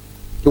 Kenyon.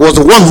 He was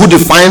the one who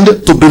defined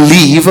to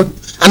believe.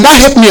 And that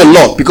helped me a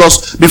lot,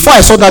 because before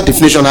I saw that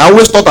definition, I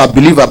always thought I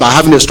believe about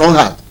having a strong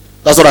heart.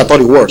 That's what I thought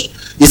it was.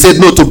 He said,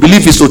 no, to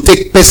believe is to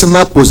take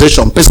personal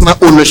possession, personal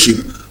ownership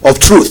of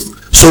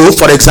truth. So,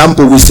 for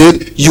example, we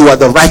said, you are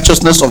the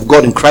righteousness of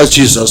God in Christ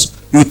Jesus.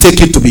 You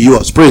take it to be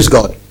yours. Praise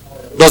God.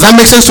 Does that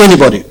make sense to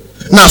anybody?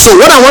 Now, so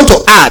what I want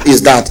to add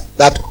is that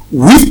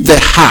with the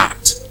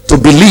heart, to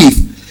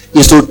believe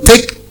is to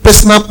take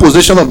personal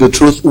possession of the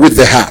truth with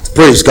the heart.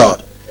 Praise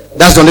God.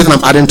 That's the only thing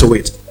I'm adding to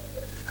it.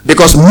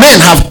 Because men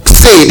have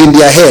said in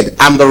their head,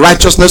 I'm the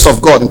righteousness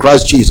of God in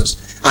Christ Jesus.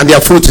 And their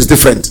fruit is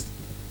different.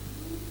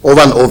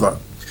 Over and over.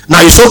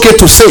 Now, it's okay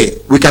to say.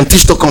 We can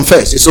teach to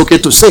confess. It's okay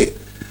to say.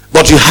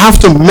 But you have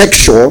to make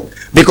sure,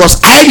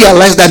 because I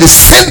realize that the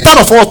center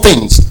of all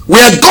things,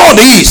 where God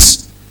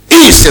is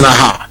in our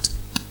heart.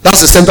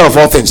 That's the center of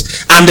all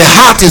things. And the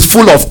heart is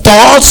full of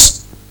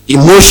thoughts,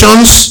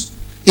 emotions,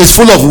 is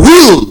full of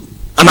will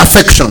and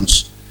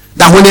affections.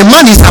 That when a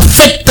man is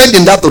affected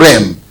in that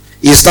realm,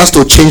 he starts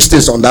to change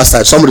things on that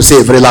side. Somebody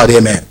say a very loud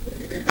amen.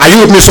 Are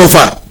you with me so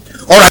far?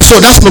 Alright, so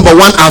that's number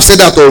one. I've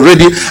said that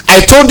already.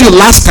 I told you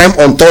last time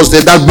on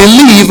Thursday that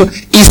believe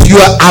is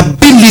your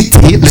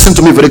ability, listen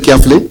to me very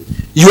carefully,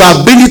 your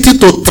ability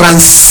to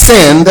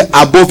transcend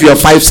above your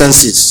five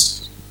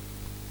senses.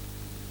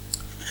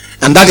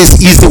 And that is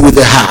easy with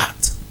the heart.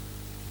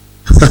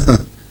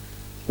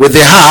 With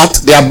the heart,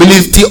 the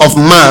ability of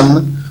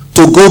man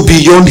to go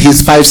beyond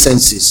his five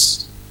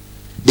senses.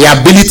 The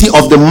ability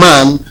of the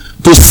man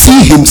to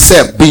see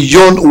himself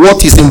beyond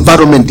what his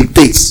environment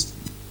dictates.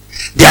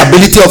 The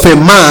ability of a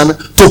man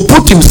to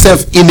put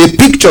himself in a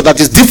picture that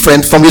is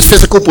different from his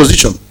physical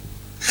position.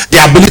 The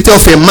ability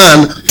of a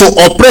man to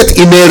operate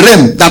in a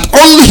realm that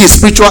only his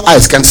spiritual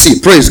eyes can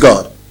see. Praise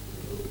God.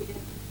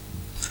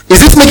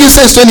 Is this making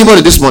sense to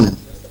anybody this morning?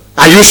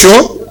 Are you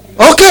sure?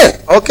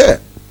 Okay.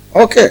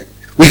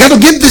 We got to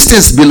get these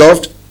things,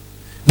 beloved,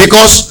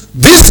 because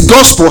this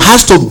gospel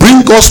has to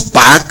bring us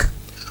back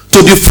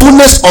to the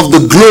fullness of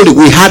the glory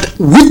we had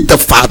with the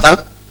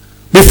Father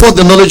before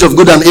the knowledge of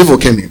good and evil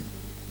came in.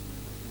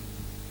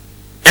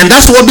 And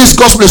that's what this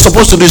gospel is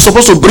supposed to do. It's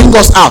supposed to bring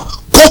us out,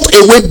 cut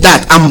away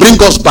that and bring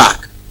us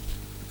back.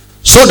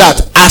 So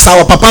that as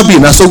our Papa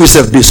be, and so we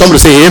serve be. Somebody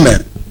say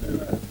amen.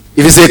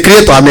 If it's a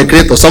creator, I'm a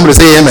creator. Somebody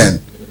say amen.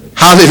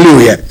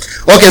 Hallelujah.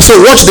 Okay, so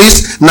watch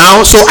this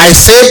now. So I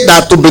said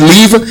that to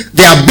believe,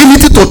 the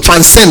ability to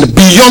transcend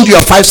beyond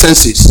your five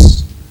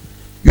senses.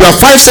 Your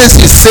five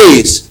senses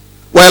says,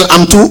 well,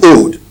 I'm too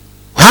old.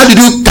 How did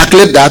you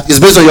calculate that? It's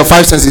based on your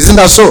five senses. Isn't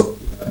that so?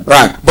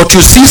 Right. But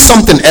you see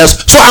something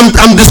else. So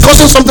I'm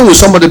discussing something with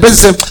somebody. The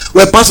person says,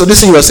 well, Pastor,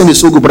 this thing you are saying is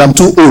so good, but I'm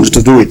too old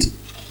to do it.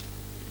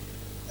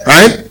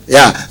 Right?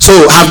 Yeah.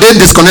 So have they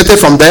disconnected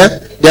from there?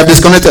 They have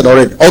disconnected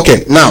already.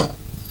 Okay. Now,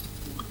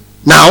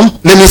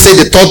 let me say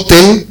the third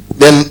thing.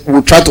 Then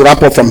we'll try to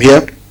wrap up from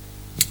here.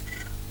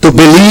 To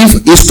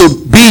believe is to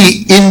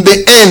be in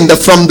the end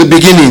from the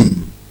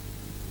beginning.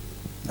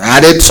 I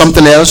added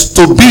something else.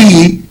 To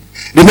be.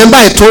 Remember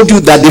I told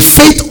you that the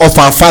faith of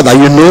our Father,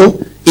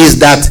 is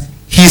that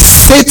he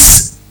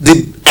sets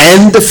the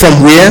end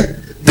from where?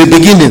 The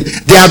beginning.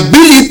 The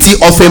ability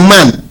of a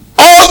man,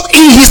 all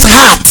in his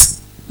heart.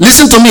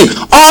 Listen to me.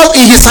 All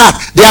in his heart.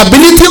 The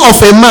ability of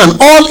a man,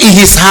 all in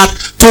his heart,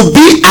 to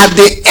be at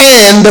the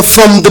end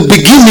from the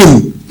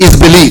beginning is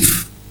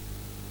belief.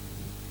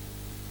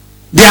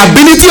 The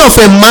ability of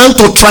a man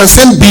to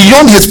transcend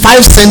beyond his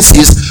five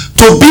senses,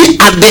 to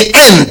be at the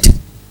end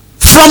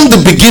from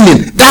the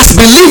beginning, that's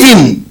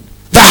believing.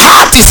 The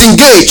heart is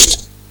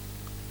engaged.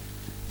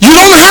 You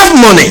don't have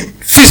money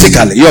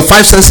physically. Your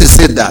five senses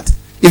said that.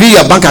 Even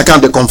your bank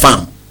account, they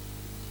confirm.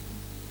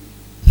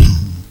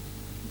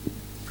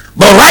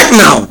 But right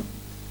now,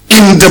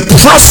 in the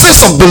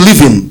process of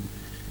believing,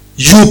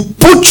 you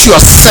put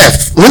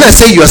yourself, when I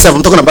say yourself,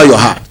 I'm talking about your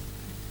heart,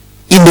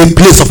 in a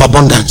place of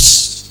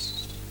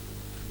abundance.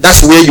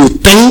 That's where you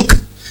think,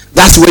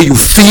 that's where you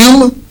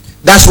feel,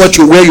 that's where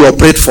you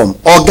operate from.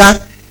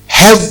 Orga,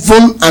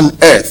 heaven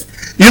and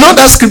earth. You know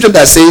that scripture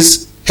that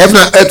says, heaven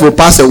and earth will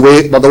pass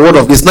away, but the word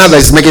of this, now that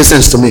is making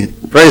sense to me.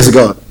 Praise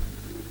God.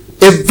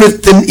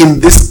 Everything in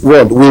this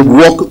world will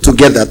work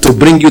together to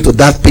bring you to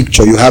that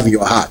picture you have in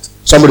your heart.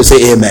 Somebody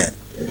say amen.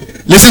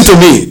 Listen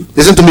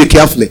to me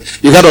carefully.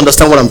 You got to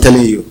understand what I'm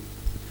telling you.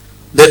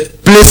 The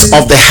place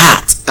of the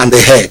heart and the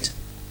head.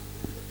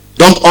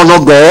 Don't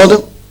honor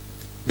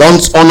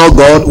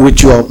God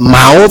with your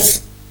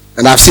mouth,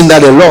 and I've seen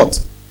that a lot.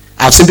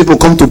 I've seen people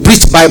come to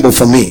preach Bible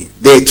for me.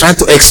 They try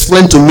to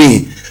explain to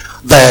me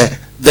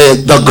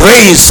the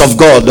grace of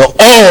God,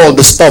 all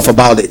the stuff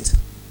about it.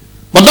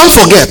 But don't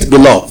forget,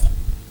 beloved.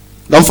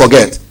 Don't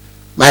forget.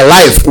 My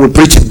life will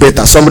preach it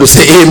better. Somebody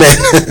say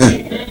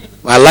amen.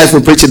 My life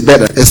will preach it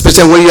better,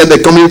 especially when you're in the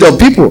community of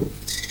people.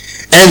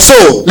 And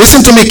so, listen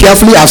to me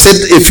carefully. I've said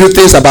a few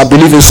things about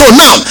believing. So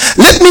now,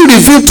 let me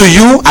reveal to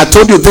you, I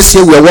told you this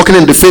year we are walking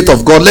in the faith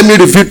of God. Let me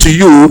reveal to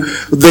you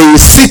the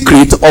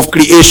secret of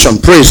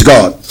creation. Praise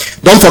God.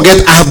 Don't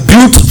forget, I have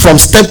built from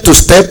step to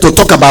step to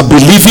talk about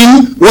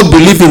believing, what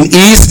believing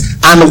is,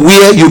 and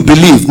where you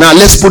believe. Now,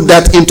 let's put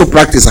that into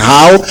practice.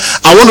 How?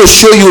 I want to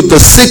show you the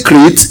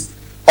secret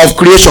of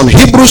creation.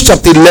 Hebrews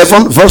chapter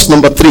 11, verse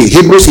number 3.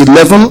 Hebrews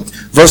 11,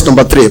 verse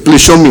number 3. Please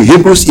show me.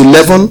 Hebrews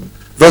 11,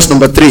 verse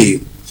number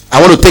 3. I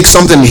want to take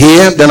something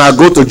here, then I'll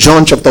go to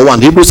John chapter 1.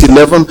 Hebrews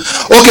 11.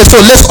 Okay, so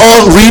let's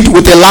all read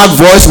with a loud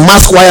voice,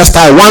 mass choir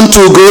style. 1,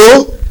 2,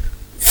 go.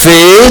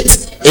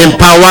 Faith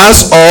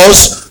empowers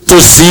us to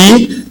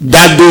see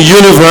that the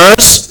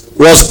universe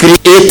was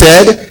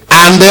created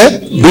and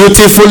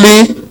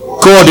beautifully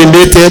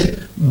coordinated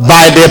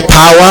by the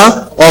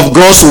power of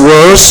God's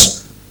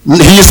words.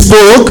 He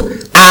spoke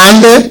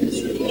and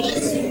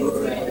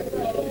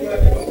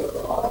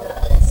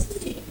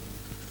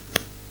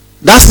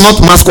that's not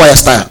mass choir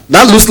style.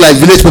 That looks like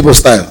village people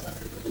style.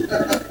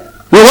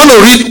 We want to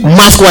read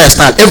mass choir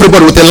style.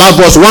 Everybody with a loud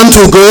voice. 1,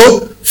 2,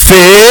 go.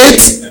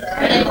 Faith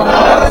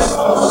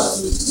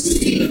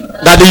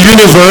that the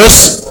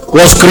universe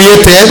was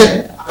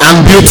created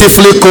and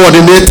beautifully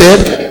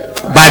coordinated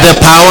by the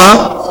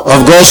power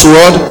of God's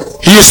word.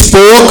 He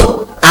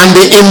spoke and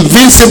the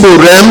invincible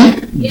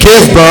realm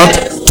gave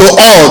birth to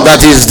all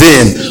that is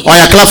there. Oh,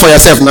 yeah, clap for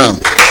yourself now.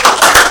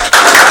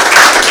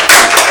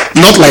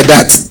 Not like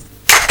that.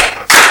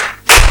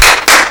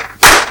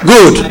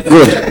 Good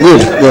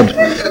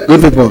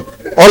people.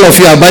 All of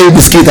you are buying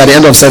biscuit at the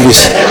end of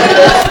service.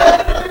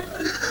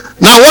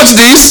 Now watch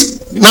this.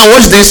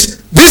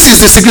 This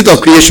is the secret of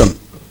creation.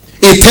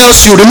 It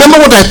tells you, remember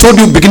what I told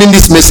you beginning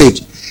this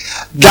message,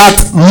 that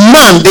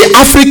man, the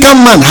African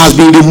man, has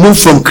been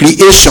removed from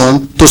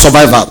creation to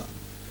survival.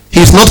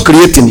 He's not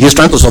creating, he's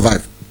trying to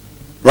survive.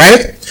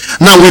 Right?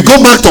 Now we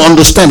go back to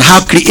understand how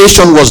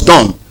creation was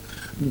done.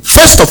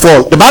 First of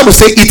all, the Bible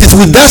says it is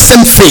with that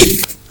same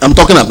faith I'm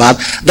talking about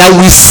that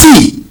we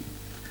see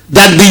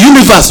that the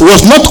universe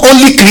was not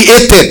only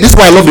created, this is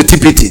why I love the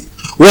TPT,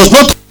 was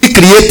not only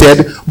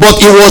created, but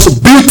it was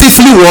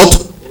beautifully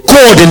what?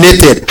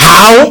 Coordinated.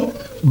 How?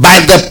 By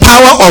the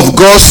power of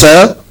God's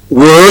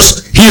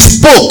words. He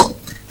spoke,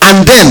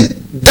 and then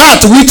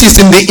that which is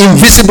in the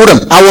invisible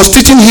realm. I was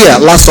teaching here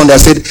last Sunday. I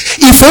said,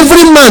 if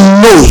every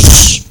man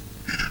knows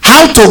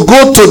how to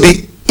go to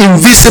the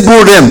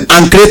invisible realm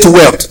and create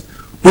wealth,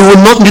 we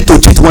will not need to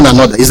cheat one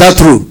another. Is that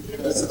true?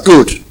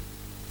 Good.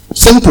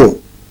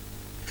 Simple.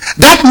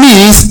 That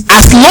means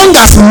as long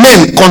as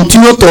men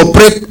continue to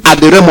operate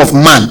at the realm of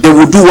man, they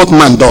will do what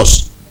man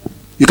does.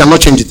 You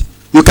cannot change it.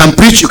 You can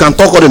preach, you can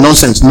talk all the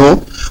nonsense.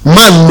 No.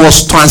 Man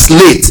must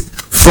translate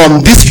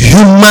from this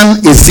human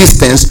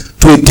existence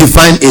to a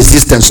divine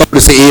existence.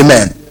 Somebody say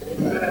amen.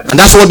 And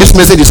that's what this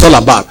message is all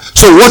about.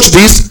 So watch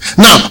this.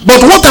 Now,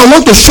 but what I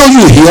want to show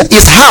you here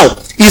is how.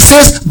 It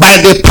says by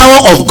the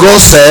power of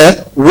God's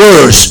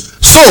words.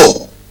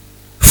 So,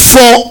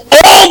 for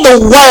all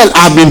the while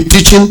I've been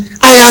teaching,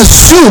 I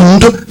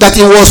assumed that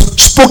it was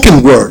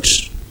spoken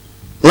words.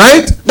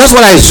 Right? That's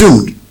what I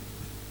assumed.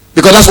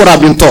 Because that's what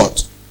I've been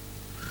taught.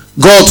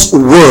 God's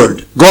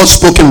word. God's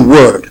spoken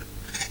word.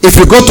 If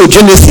you go to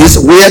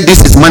Genesis where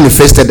this is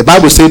manifested, the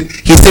Bible said,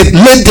 he said,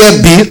 let there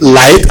be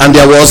light, and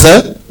there was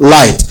a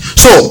light.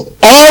 So,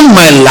 all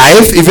my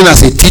life, even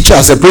as a teacher,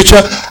 as a preacher,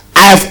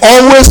 I've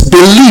always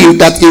believed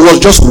that it was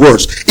just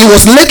words. It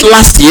was late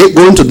last year,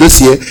 going to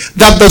this year,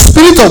 that the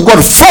Spirit of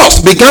God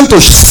first began to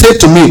say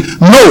to me,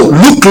 no,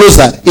 look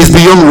closer, it's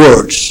beyond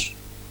words.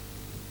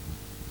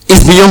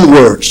 It's beyond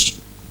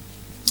words.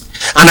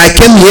 And I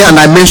came here and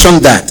I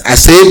mentioned that. I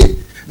said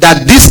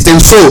that this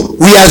thing, so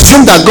we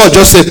assume that God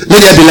just said,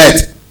 let there be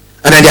light.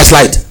 And then there's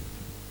light.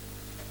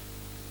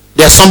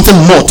 There's something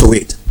more to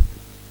it.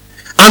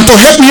 And to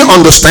help me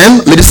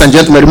understand, ladies and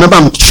gentlemen, remember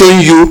I'm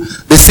showing you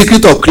the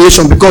secret of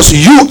creation because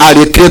you are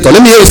a creator.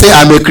 Let me hear you say,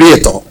 I'm a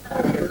creator.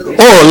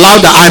 Oh,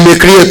 louder, I'm a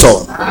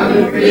creator.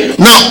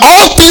 Now,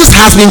 all things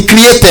has been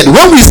created.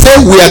 When we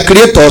say we are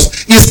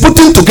creators, it's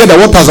putting together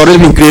what has already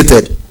been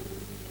created.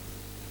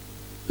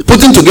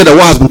 Putting together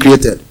what has been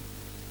created.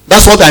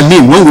 That's what I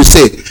mean when we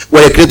say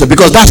we're a creator,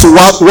 because that's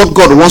what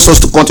God wants us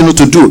to continue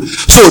to do.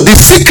 So the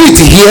secret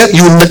here,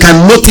 you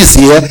can notice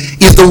here,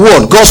 is the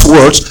word, God's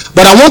words.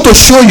 But I want to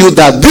show you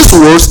that this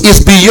words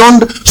is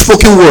beyond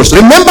spoken words.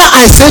 Remember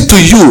I said to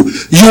you,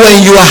 you are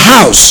in your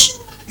house,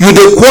 you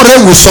dey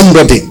quarrel with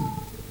somebody.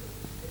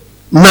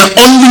 Now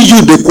only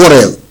you dey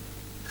quarrel.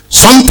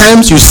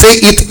 Sometimes you say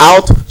it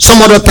out,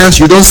 some other times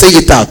you don't say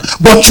it out.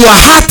 But your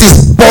heart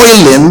is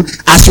boiling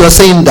as you are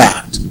saying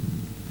that.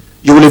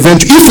 You will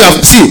eventually, if you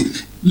have,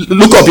 see,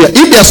 look up here,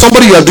 if there's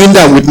somebody you are doing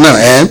that with now,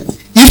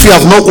 if if you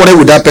have no quarrel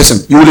with that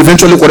person, you will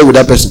eventually quarrel with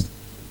that person.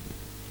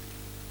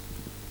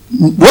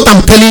 What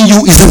I'm telling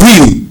you is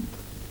real.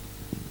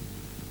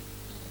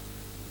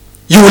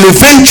 You will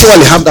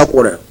eventually have that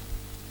quarrel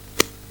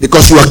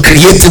because you are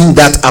creating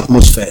that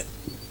atmosphere.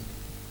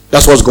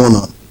 That's what's going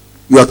on.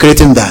 You are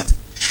creating that.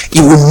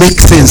 It will make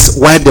sense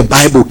why the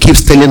Bible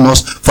keeps telling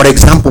us. For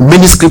example,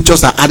 many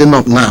scriptures are adding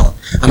up now,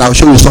 and I'll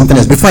show you something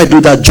else. Before I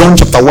do that, John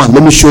chapter 1,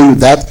 let me show you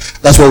that.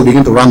 That's where we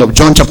begin to round up.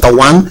 John chapter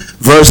 1,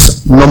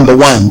 verse number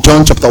 1.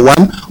 John chapter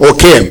 1.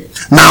 Okay.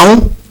 Now,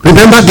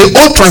 remember the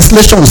old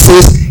translation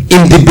says,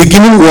 in the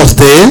beginning was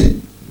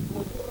the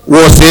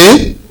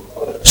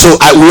so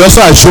we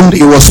also assumed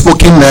it was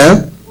spoken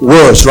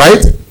words,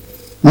 right?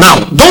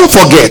 Now, don't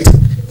forget,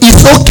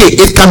 it's okay.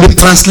 It can be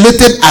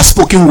translated as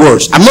spoken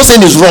words. I'm not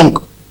saying it's wrong.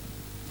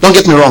 Don't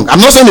get me wrong. I'm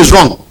not saying it's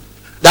wrong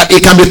that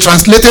it can be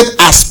translated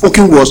as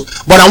spoken words,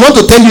 but I want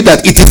to tell you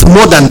that it is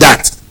more than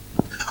that.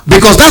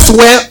 Because that's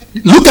where,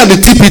 look at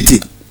the TPT.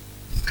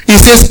 It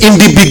says,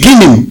 in the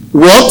beginning,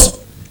 what?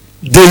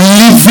 The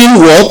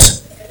living what?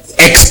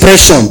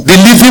 Expression. The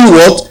living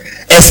what?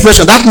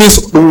 Expression. That means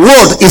the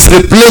word is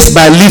replaced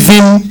by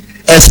living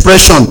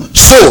expression.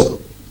 So,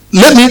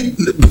 let me,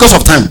 because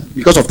of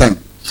time.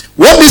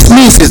 What this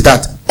means is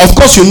that, of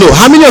course you know,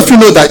 how many of you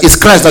know that it's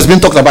Christ that's been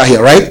talked about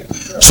here, right?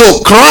 So,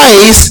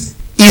 Christ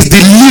is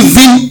the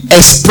living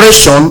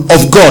expression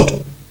of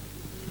God.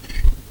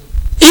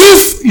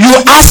 If you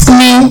ask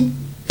me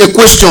a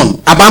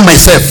question about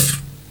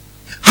myself,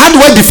 how do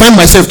I define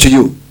myself to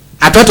you?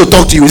 I try to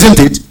talk to you, isn't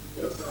it?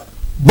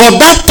 But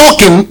that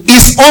talking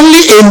is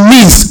only a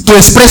means to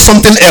express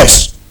something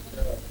else.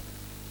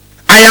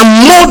 I am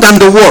more than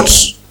the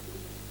words.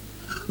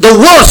 The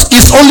words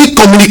is only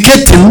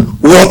communicating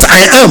what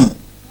I am.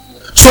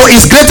 So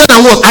it's greater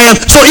than what I am.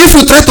 So if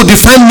you try to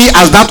define me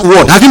as that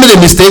word, have you made a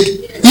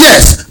mistake?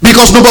 Yes.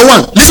 Because number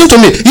one, listen to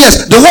me.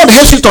 Yes, the word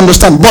helps you to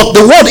understand. But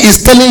the word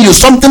is telling you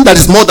something that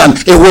is more than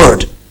a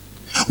word.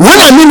 When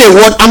I mean a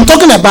word, I'm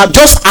talking about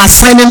just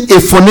assigning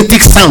a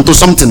phonetic sound to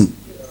something.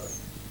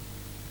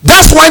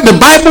 That's why the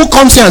Bible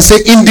comes here and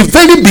says, in the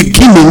very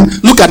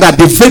beginning, look at that,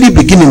 the very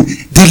beginning,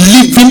 the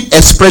living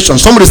expression.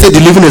 Somebody say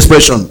the living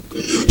expression.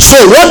 So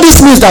what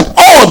this means that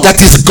all that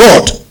is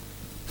God,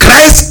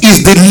 Christ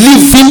is the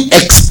living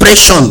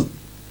expression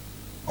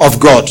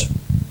of God.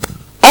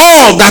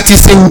 All that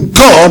is in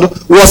God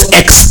was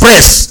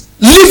expressed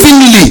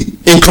livingly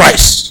in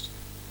Christ.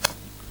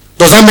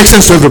 Does that make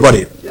sense to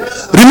everybody?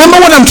 Remember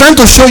what I'm trying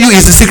to show you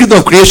is the secret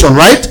of creation,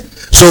 right?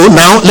 So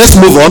now let's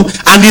move on.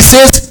 And it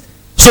says,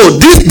 so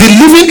the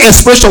living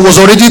expression was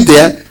already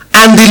there,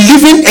 and the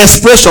living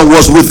expression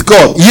was with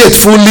God, yet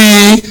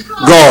fully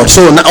God.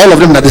 So now all of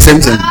them are the same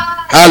thing.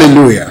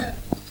 Hallelujah.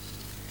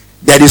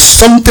 There is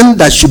something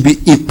that should be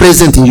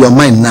present in your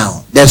mind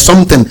now. There's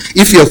something.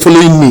 If you're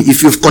following me,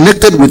 if you've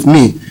connected with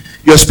me,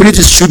 your spirit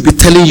should be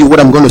telling you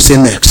what I'm going to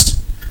say next.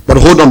 But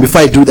hold on,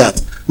 before I do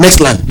that, next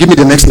line. Give me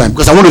the next line,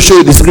 because I want to show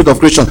you the secret of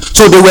creation.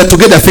 So they were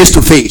together face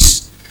to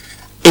face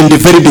in the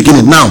very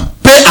beginning. Now,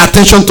 pay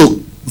attention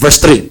to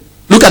verse 3.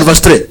 Look at verse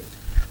 3.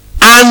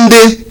 And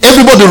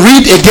everybody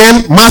read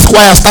again, mass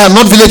choir style,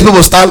 not village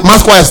people style,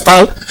 mass choir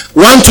style.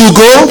 1, 2,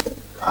 go.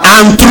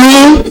 And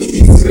through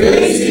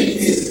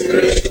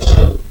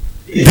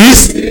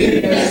this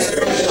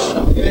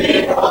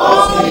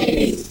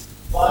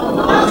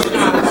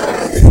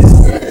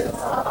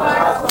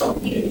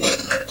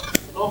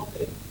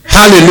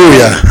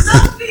hallelujah.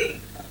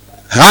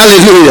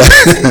 Hallelujah.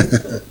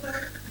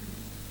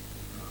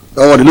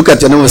 Don't worry, look at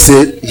your neighbor and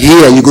say,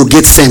 here you go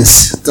get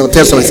sense. Tell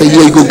someone, say,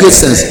 here you go get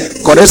sense.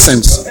 Correct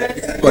sense.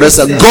 Correct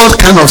sense. God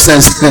kind of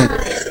sense.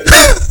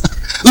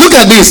 Look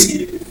at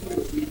this.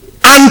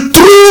 And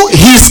through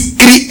his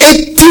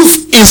creative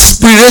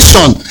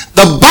inspiration,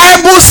 the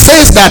Bible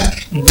says that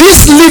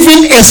this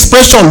living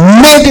expression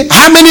made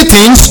how many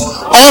things?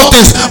 All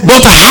things.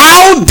 But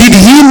how did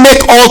he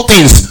make all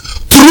things?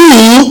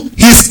 Through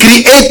his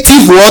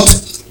creative what?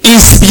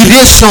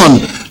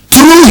 Inspiration.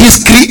 Through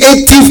his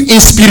creative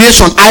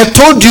inspiration. I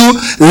told you,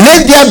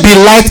 let there be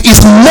light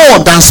is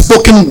more than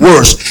spoken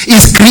words.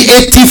 It's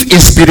creative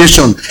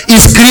inspiration.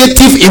 It's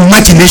creative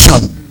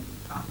imagination.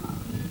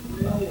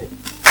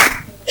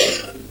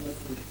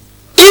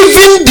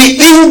 Even the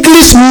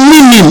English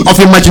meaning of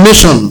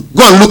imagination,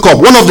 go and look up.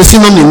 One of the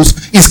synonyms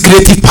is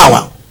creative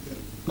power.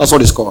 That's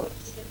what it's called.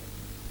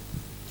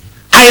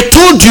 I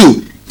told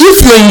you,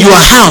 if you're in your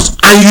house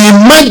and you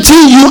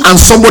imagine you and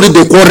somebody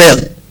they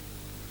quarrel,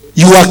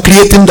 you are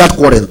creating that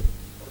quarrel.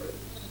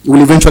 It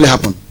will eventually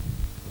happen.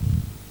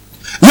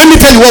 Let me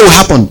tell you what will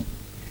happen.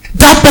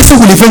 That person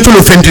will eventually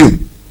offend you.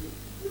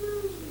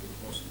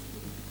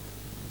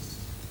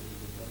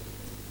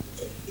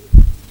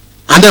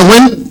 And then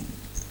when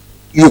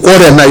you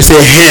quarrel now, you say,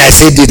 hey, I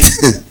said it.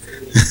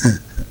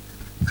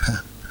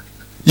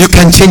 You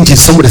can change it.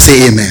 Somebody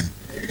say amen.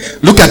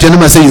 Look at your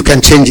neighbor and say, you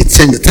can change it.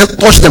 Change it.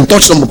 Touch them,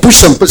 push them,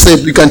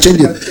 say, you can change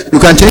it. You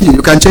can change it.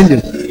 You can change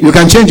it. You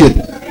can change it.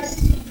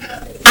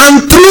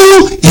 And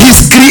through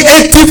his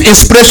creative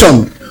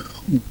inspiration,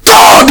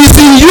 God is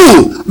in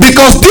you,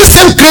 because this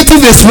same creative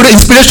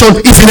inspiration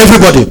is in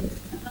everybody.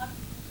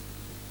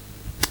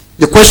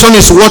 The question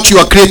is what you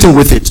are creating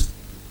with it.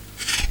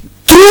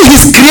 Through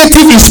his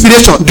creative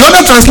inspiration. The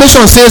other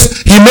translation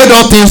says he made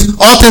all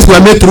things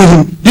were made through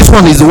him. This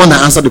one is the one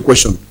that answered the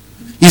question.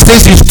 He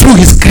says it's through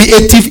his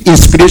creative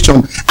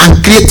inspiration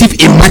and creative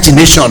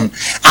imagination.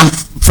 And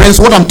friends,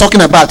 what I'm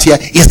talking about here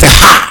is the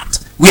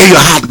heart, where your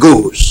heart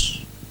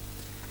goes.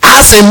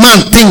 As a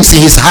man thinks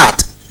in his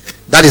heart,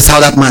 that is how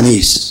that man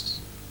is.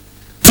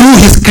 Through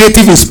his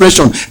creative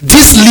inspiration,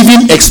 this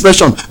living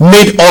expression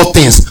made all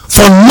things.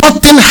 For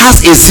nothing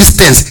has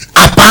existence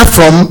apart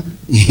from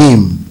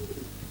him.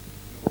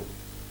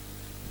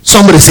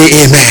 Somebody say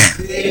amen.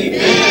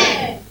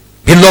 Amen.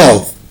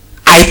 Beloved,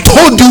 I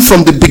told you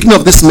from the beginning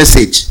of this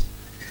message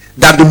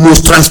that the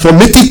most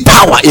transformative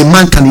power a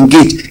man can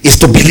engage is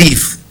to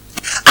believe.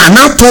 I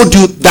now told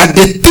you that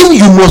the thing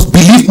you must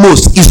believe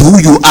most is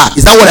who you are.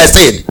 Is that what I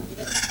said?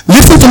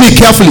 Listen to me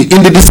carefully.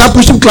 In the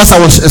discipleship class I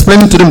was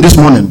explaining to them this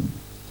morning,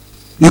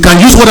 you can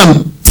use what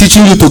I'm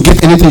teaching you to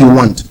get anything you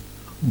want.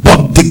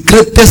 But the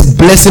greatest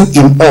blessing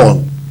in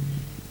all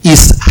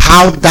is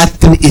how that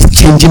thing is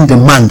changing the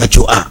man that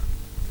you are.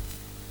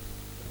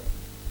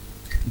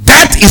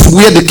 That is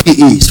where the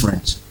key is,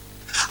 friends.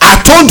 I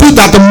told you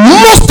that the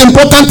most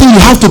important thing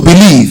you have to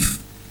believe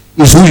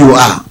is who you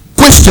are.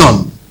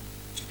 Question: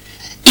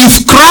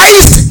 if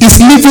Christ is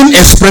living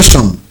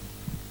expression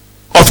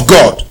of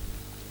God,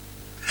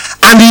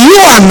 and you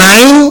and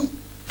I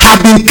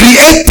have been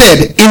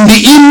created in the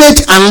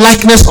image and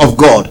likeness of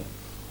God,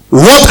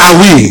 what are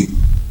we?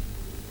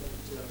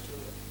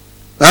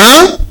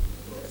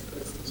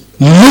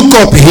 Look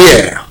up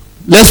here.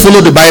 Let's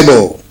follow the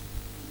Bible.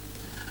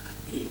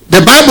 The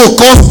Bible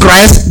calls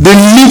Christ the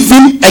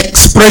living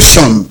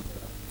expression.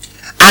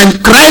 And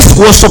Christ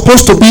was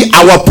supposed to be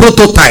our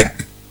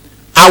prototype,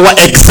 our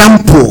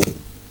example.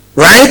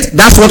 Right?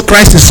 That's what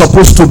Christ is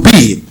supposed to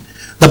be.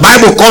 The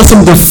Bible calls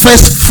him the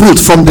first fruit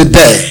from the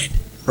dead.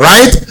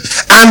 Right?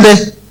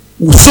 And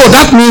so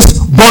that means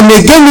born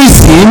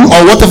againism,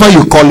 or whatever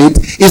you call it,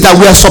 is that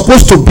we are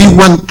supposed to be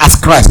one as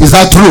Christ. Is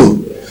that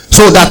true?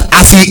 So that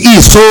as he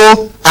is,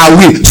 so are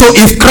we. So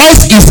if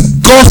Christ is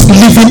God's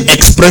living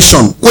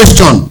expression,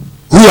 question: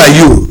 who are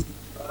you?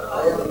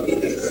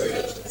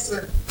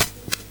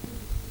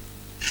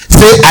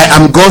 Say, I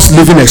am God's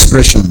living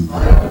expression.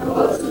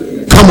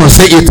 Come on,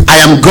 say it.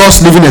 I am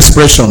God's living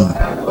expression.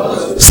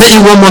 Say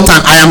it one more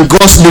time. I am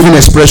God's living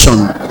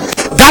expression.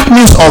 That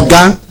means,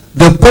 Oga,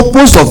 the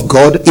purpose of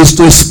God is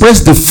to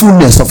express the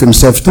fullness of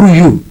himself through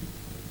you.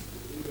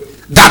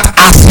 That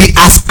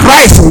as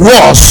Christ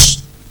was,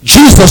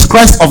 Jesus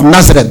Christ of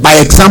Nazareth, by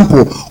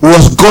example,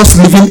 was God's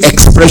living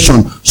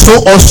expression.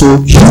 So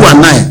also you and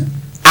I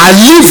are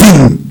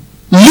living,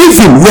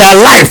 we are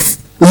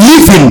life,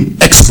 living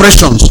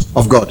expressions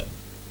of God.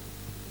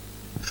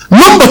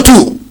 Number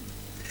two,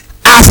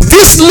 as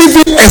this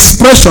living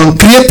expression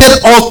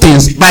created all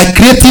things by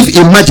creative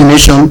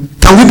imagination,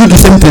 can we do the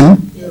same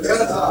thing?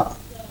 Yes.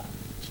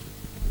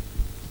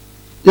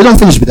 You don't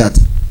finish with that.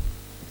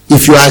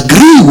 If you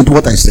agree with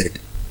what I said,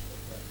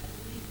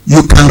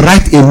 you can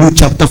write a new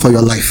chapter for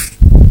your life.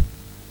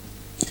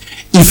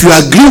 If you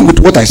agree with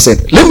what I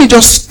said, let me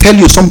just tell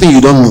you something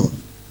you don't know.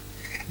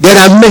 There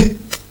are many.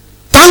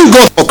 Thank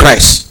God for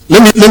Christ.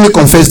 Let me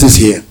confess this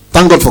here.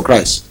 Thank God for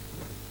Christ.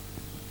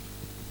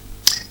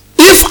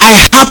 If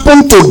I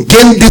happen to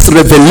gain this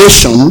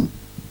revelation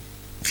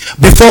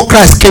before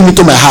Christ came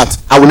into my heart,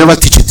 I will never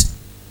teach it.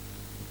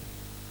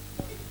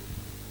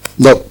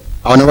 No,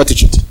 I will never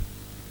teach it.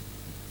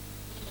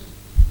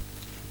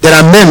 There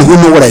are men who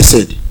know what I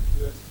said.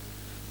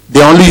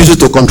 They only use it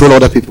to control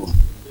other people.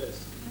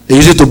 They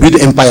use it to build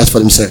empires for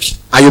themselves.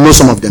 And you know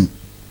some of them.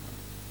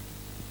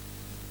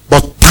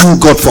 But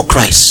thank God for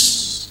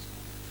Christ.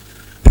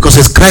 Because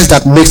it's Christ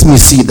that makes me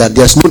see that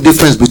there's no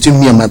difference between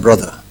me and my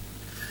brother.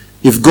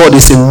 If God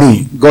is in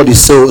me, God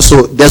is so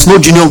there's no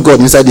junior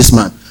God inside this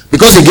man.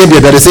 Because he gave you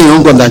that they say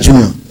young God than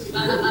junior.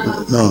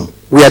 No,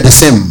 we are the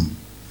same.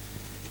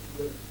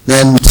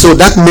 And so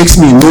that makes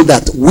me know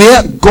that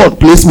where God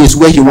placed me is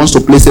where he wants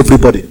to place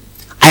everybody.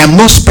 I am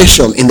not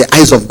special in the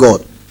eyes of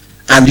God,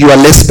 and you are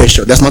less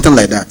special. There's nothing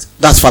like that.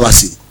 That's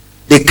fallacy.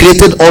 They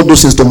created all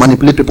those things to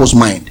manipulate people's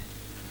mind.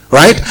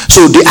 Right?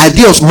 So the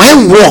idea of my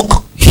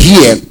work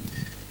here,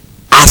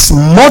 as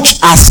much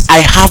as I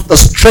have the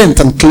strength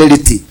and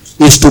clarity,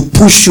 is to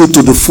push you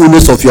to the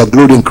fullness of your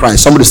glory in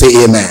Christ. Somebody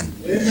say amen.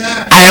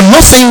 Amen. I am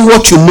not saying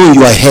what you know in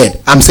your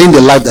head. I'm saying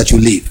the life that you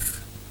live.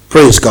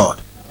 Praise God.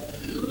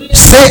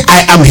 Say,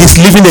 I am his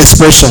living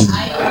expression.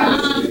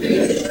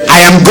 I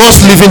am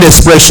God's living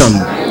expression.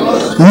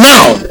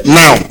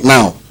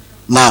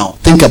 Now,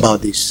 think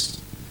about this.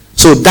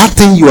 So that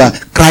thing you are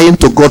crying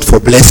to God for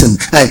blessing.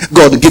 Hey,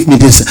 God, give me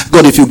this.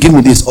 God, if you give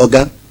me this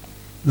organ.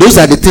 Those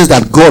are the things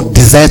that God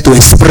desires to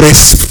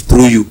express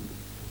through you.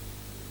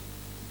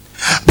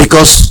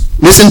 Because,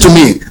 listen to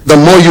me, the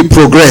more you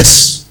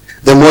progress,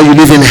 the more you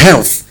live in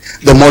health,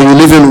 the more you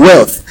live in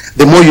wealth,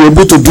 the more you're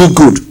able to do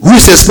good. Who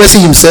is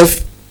expressing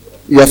himself?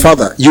 your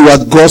father. You are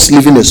God's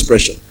living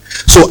expression.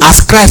 So as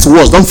Christ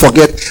was, don't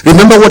forget,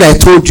 remember what I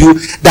told you,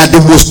 that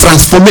the most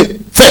transformative,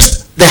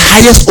 first, the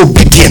highest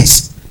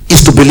obedience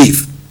is to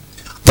believe.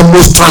 The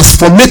most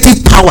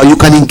transformative power you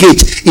can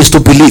engage is to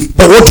believe.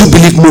 But what you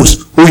believe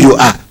most, who you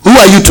are. Who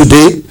are you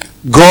today?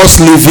 God's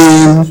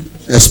living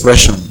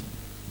expression.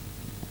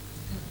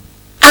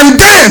 And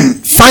then,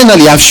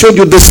 finally, I've showed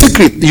you the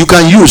secret you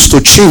can use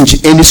to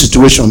change any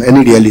situation,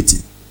 any reality.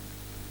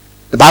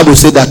 The Bible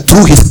says that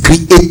through his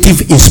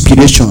creative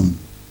inspiration,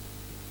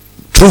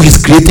 through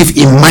his creative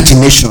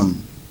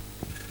imagination,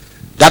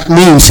 that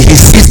means he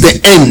sees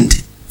the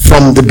end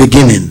from the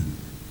beginning.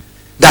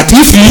 That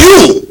if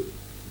you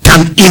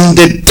can, in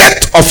the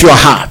depth of your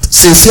heart,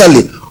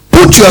 sincerely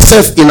put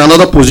yourself in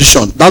another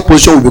position, that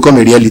position will become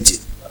a reality.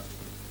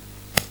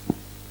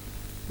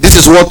 This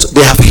is what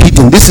they have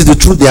hidden. This is the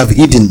truth they have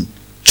hidden.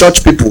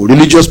 Church people,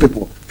 religious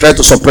people try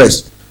to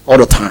suppress all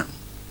the time.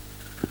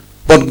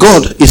 But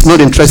God is not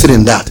interested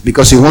in that,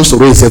 because he wants to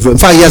raise everyone. In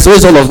fact, he has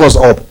raised all of us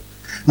up.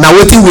 Now,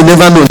 waiting we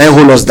never know, now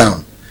hold us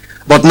down.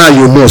 But now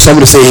you know.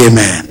 Somebody say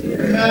amen.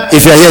 Amen.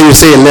 If you're here, you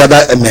say a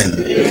louder amen.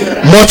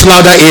 Amen. Much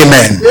louder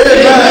amen.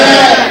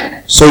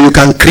 Amen. So you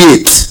can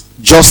create,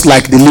 just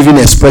like the living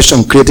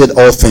expression created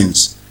all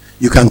things.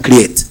 You can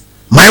create.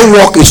 My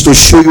work is to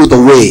show you the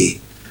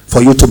way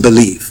for you to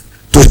believe,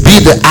 to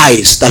be the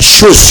eyes that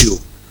shows you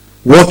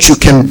what you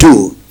can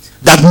do,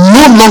 that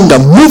no longer,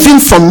 moving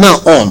from now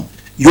on,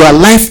 your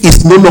life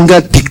is no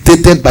longer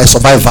dictated by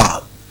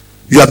survival.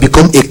 You have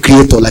become a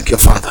creator like your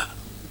father.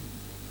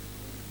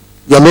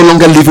 You are no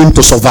longer living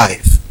to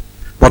survive,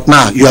 but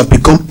now you have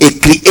become a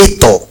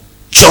creator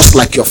just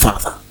like your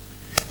father,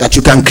 that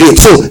you can create.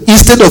 So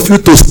instead of you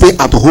to stay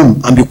at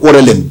home and be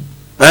quarreling,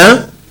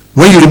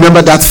 when you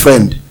remember that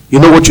friend, you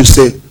know what you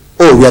say?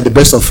 Oh, we are the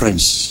best of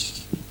friends.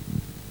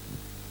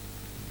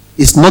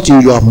 It's not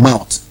in your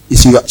mouth.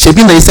 It's in your,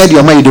 inside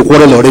your mind, you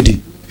quarrel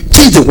already.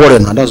 Change the quarrel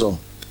now, that's all.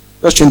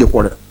 Just change the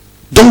quarrel.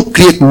 Don't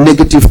create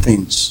negative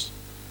things.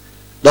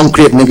 Don't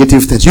create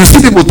negative things. You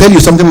see people tell you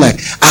something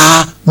like,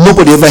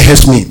 nobody ever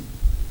hurts me.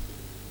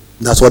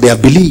 That's what they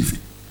have believed.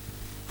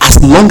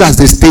 As long as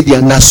they stay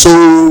there, now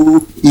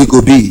so it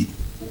will be.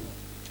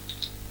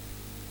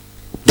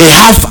 They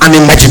have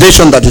an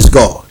imagination that is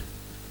God.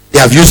 They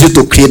have used it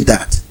to create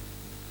that.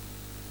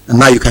 And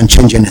now you can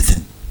change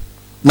anything.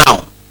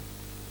 Now,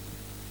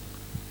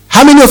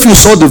 how many of you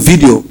saw the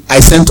video I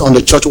sent on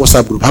the church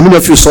WhatsApp group? How many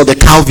of you saw the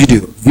cow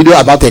video? Video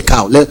about a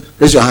cow.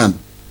 Raise your hand.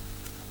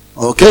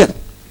 Okay.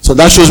 So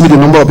that shows me the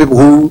number of people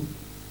who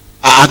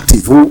are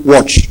active, who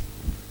watch.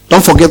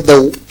 Don't forget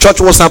the church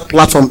WhatsApp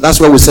platform. That's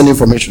where we send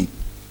information.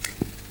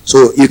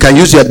 So you can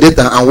use your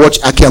data and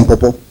watch Aki and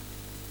Popo.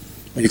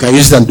 You can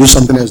use it and do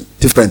something else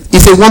different.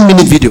 It's a 1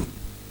 minute video.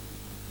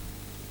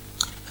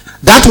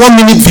 That 1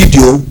 minute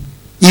video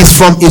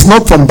is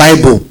not from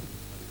Bible.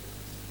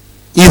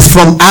 It's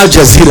from Al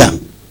Jazeera.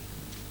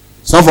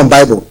 It's not from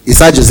Bible. It's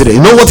Al Jazeera.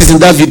 You know what is in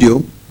that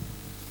video?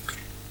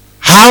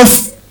 How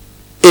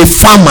a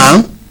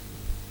farmer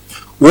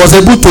was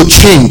able to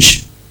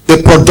change the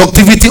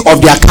productivity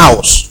of their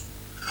cows.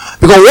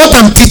 Because what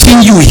I'm teaching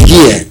you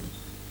here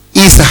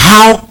is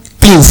how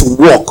things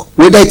work,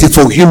 whether it is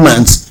for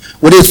humans,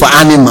 whether it's for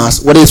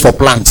animals, whether it's for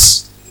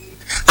plants.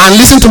 And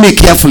listen to me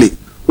carefully.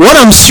 What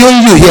I'm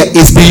showing you here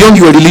is beyond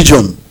your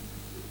religion.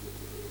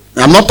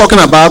 I'm not talking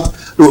about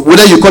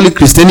whether you call it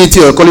Christianity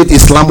or call it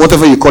Islam,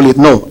 whatever you call it.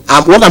 No.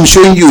 What I'm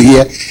showing you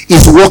here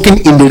is working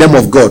in the realm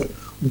of God.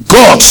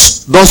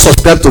 Gods don't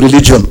subscribe to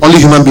religion. Only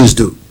human beings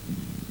do.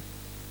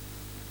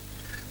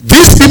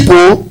 These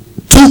people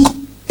took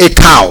a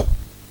cow.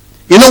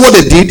 You know what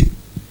they did?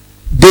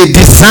 They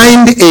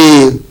designed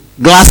a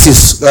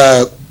glasses,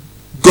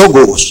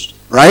 goggles,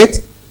 right?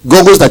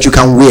 Goggles that you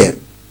can wear.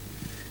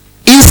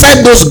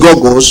 Inside those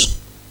goggles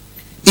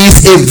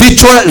is a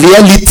virtual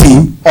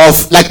reality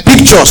of like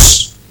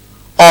pictures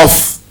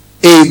of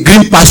a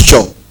green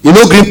pasture. You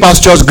know green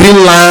pastures,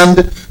 green land,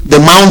 the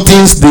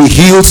mountains, the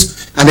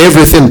hills, and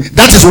everything.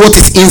 That is what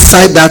is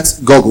inside that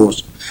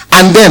goggles.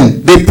 And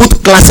then they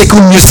put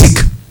classical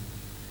music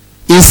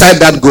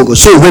inside that goggles.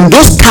 So when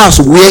those cows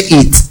wear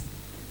it,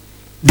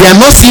 they are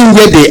not seeing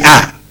where they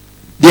are.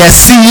 They are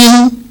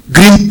seeing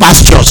green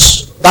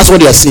pastures. That's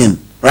what they are seeing,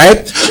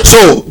 right?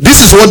 So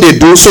this is what they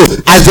do. So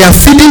as they are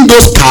feeding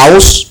those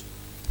cows,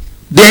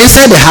 they are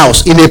inside the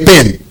house in a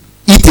pen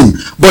eating,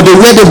 but they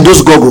wear them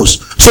those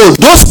goggles. So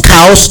those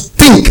cows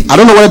think, I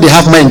don't know whether they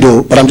have mind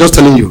though, but I'm just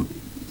telling you,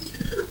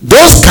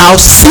 those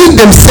cows see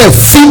themselves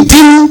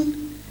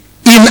feeding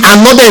in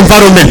another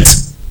environment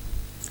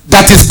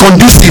that is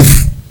conducive,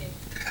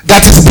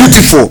 that is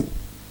beautiful,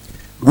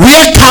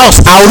 where cows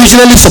are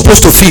originally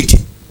supposed to feed.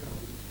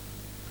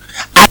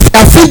 As they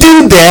are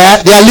feeding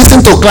there, they are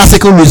listening to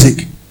classical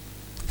music.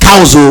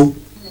 Cows, oh,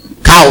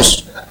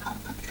 cows.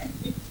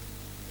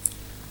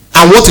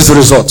 And what is the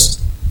result?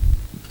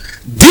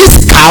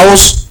 These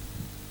cows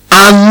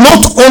are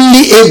not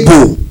only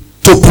able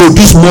to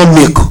produce more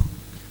milk,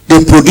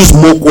 they produce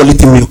more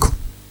quality milk.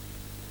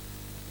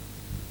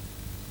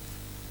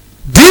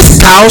 These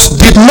cows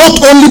did not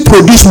only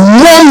produce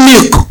more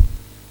milk,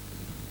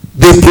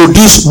 they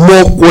produce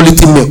more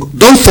quality milk.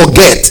 Don't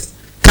forget,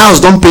 cows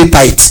don't pay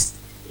tithe.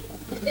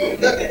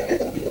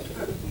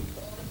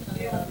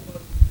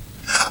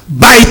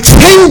 By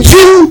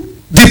changing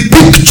the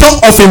picture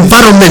of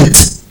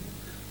environment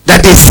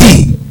that they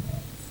see,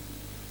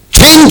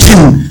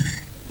 changing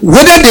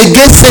whether they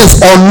get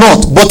sense or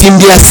not, but in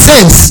their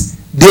sense,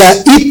 they are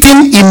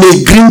eating in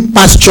a green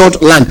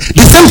pastured land.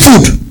 The same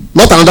food,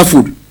 not another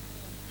food.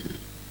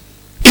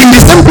 In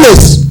the same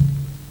place.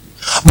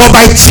 But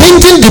by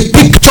changing the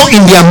picture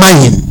in their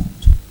mind,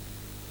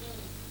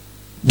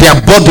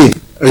 their body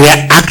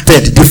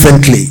reacted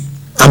differently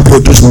and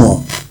produced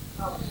more.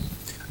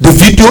 The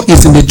video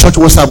is in the church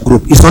WhatsApp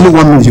group. It's only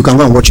 1 minute. You can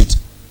go and watch it.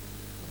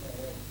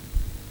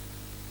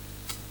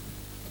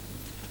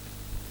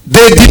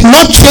 They did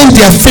not change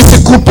their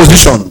physical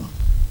position.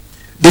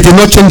 They did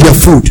not change their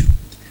food.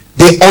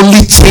 They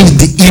only changed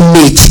the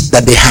image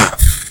that they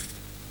have.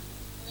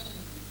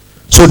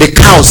 So the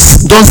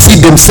cows don't see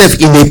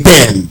themselves in a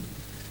pen.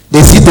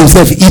 They see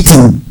themselves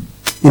eating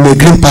in a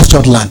green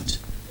pastured land.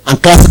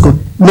 And classical.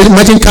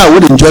 Imagine cow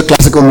would enjoy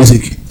classical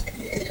music.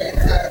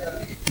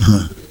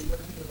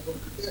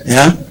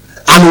 Yeah?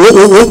 And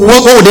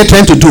what are they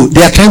trying to do?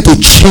 They are trying to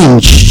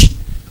change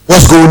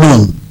what's going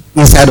on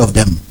inside of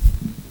them.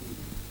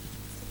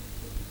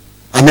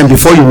 And then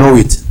before you know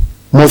it,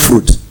 more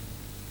fruit,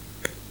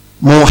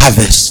 more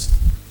harvest.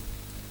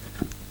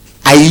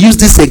 I use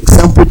this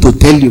example to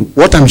tell you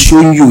what I'm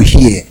showing you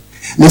here.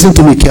 Listen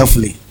to me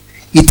carefully.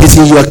 It is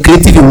in your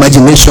creative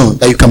imagination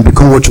that you can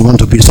become what you want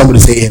to be. Somebody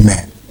say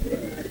amen.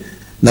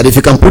 Now if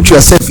you can put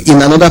yourself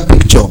in another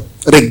picture,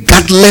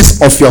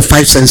 regardless of your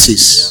 5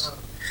 senses,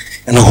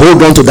 and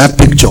hold on to that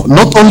picture,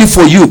 not only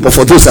for you, but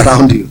for those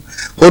around you.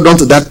 Hold on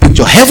to that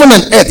picture. Heaven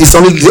and earth is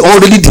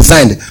already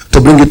designed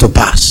to bring it to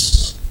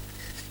pass.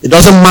 It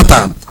doesn't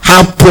matter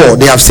how poor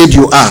they have said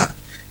you are.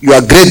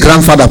 Your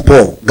great-grandfather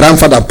poor,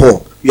 grandfather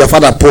poor, your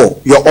father poor,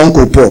 your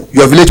uncle poor,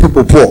 your village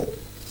people poor.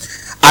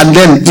 And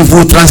then if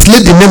we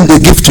translate the name they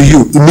give to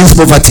you, it means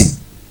poverty.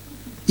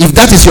 If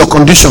that is your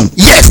condition,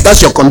 yes,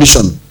 that's your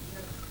condition.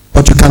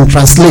 But you can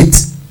translate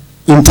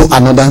into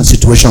another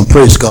situation.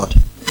 Praise God.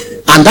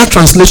 And that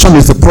translation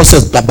is the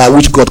process by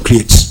which God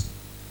creates.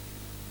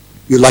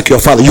 You like your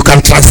father. You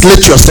can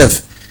translate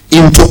yourself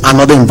into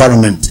another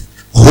environment.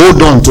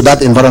 Hold on to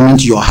that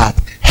environment in your heart.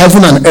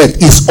 Heaven and earth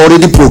is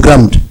already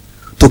programmed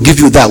to give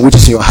you that which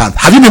is in your heart.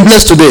 Have you been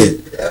blessed today?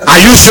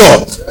 Are you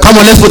sure? Come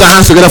on, let's put our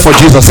hands together for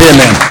Jesus.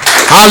 Amen.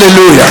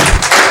 Hallelujah.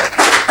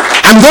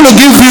 I'm going to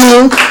give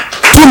you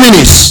 2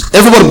 minutes.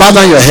 Everybody bow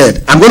down your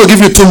head. I'm going to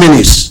give you 2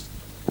 minutes.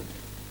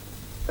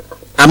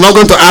 I'm not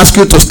going to ask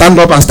you to stand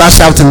up and start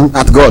shouting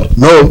at God.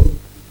 No.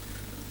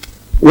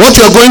 What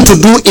you're going to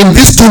do in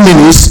these 2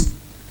 minutes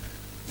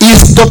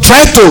is to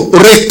try to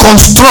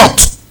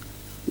reconstruct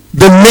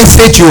the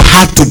message you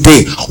had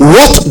today.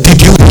 What did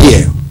you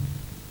hear?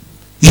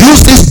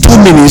 Use these 2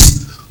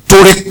 minutes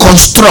to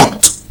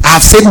reconstruct.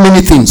 I've said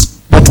many things,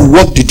 but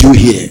what did you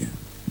hear?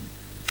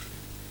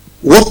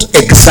 What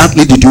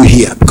exactly did you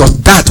hear?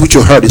 Because that which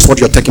you heard is what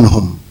you're taking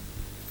home.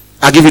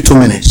 I'll give you 2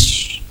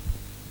 minutes.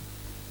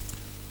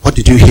 What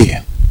did you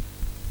hear?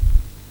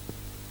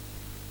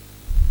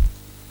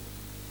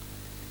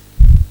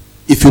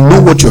 If you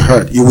know what you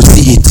heard, you will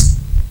see it.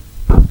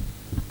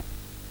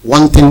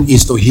 One thing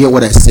is to hear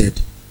what I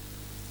said.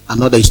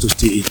 Another is to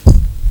see it.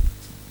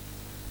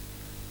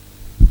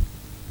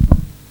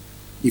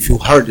 If you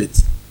heard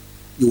it,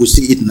 you will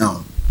see it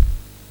now.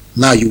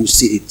 Now you will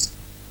see it.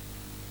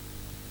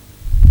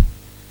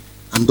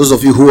 And those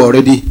of you who are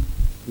already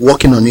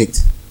working on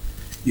it,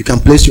 you can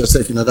place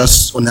yourself in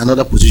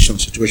another position,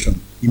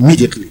 situation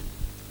immediately.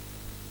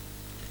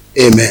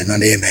 Amen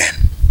and amen.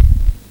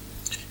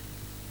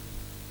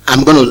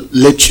 I'm going to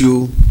let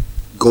you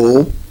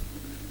go,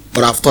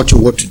 but I've taught you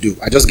what to do.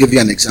 I just gave you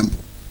an example,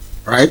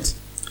 right?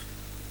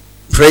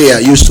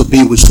 Prayer used to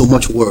be with so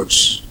much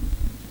words.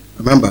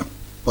 Remember,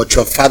 but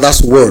your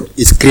Father's word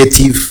is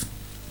creative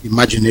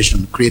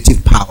imagination,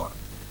 creative power.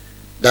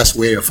 That's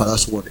where your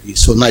Father's word is.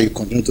 So now you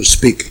continue to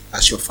speak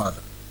as your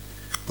Father.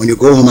 When you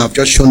go home, I've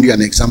just shown you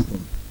an example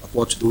of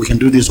what to do. We can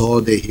do this all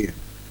day here.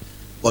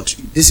 But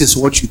this is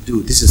what you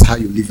do. This is how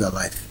you live your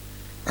life.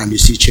 And you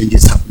see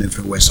changes happen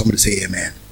everywhere. Somebody say amen.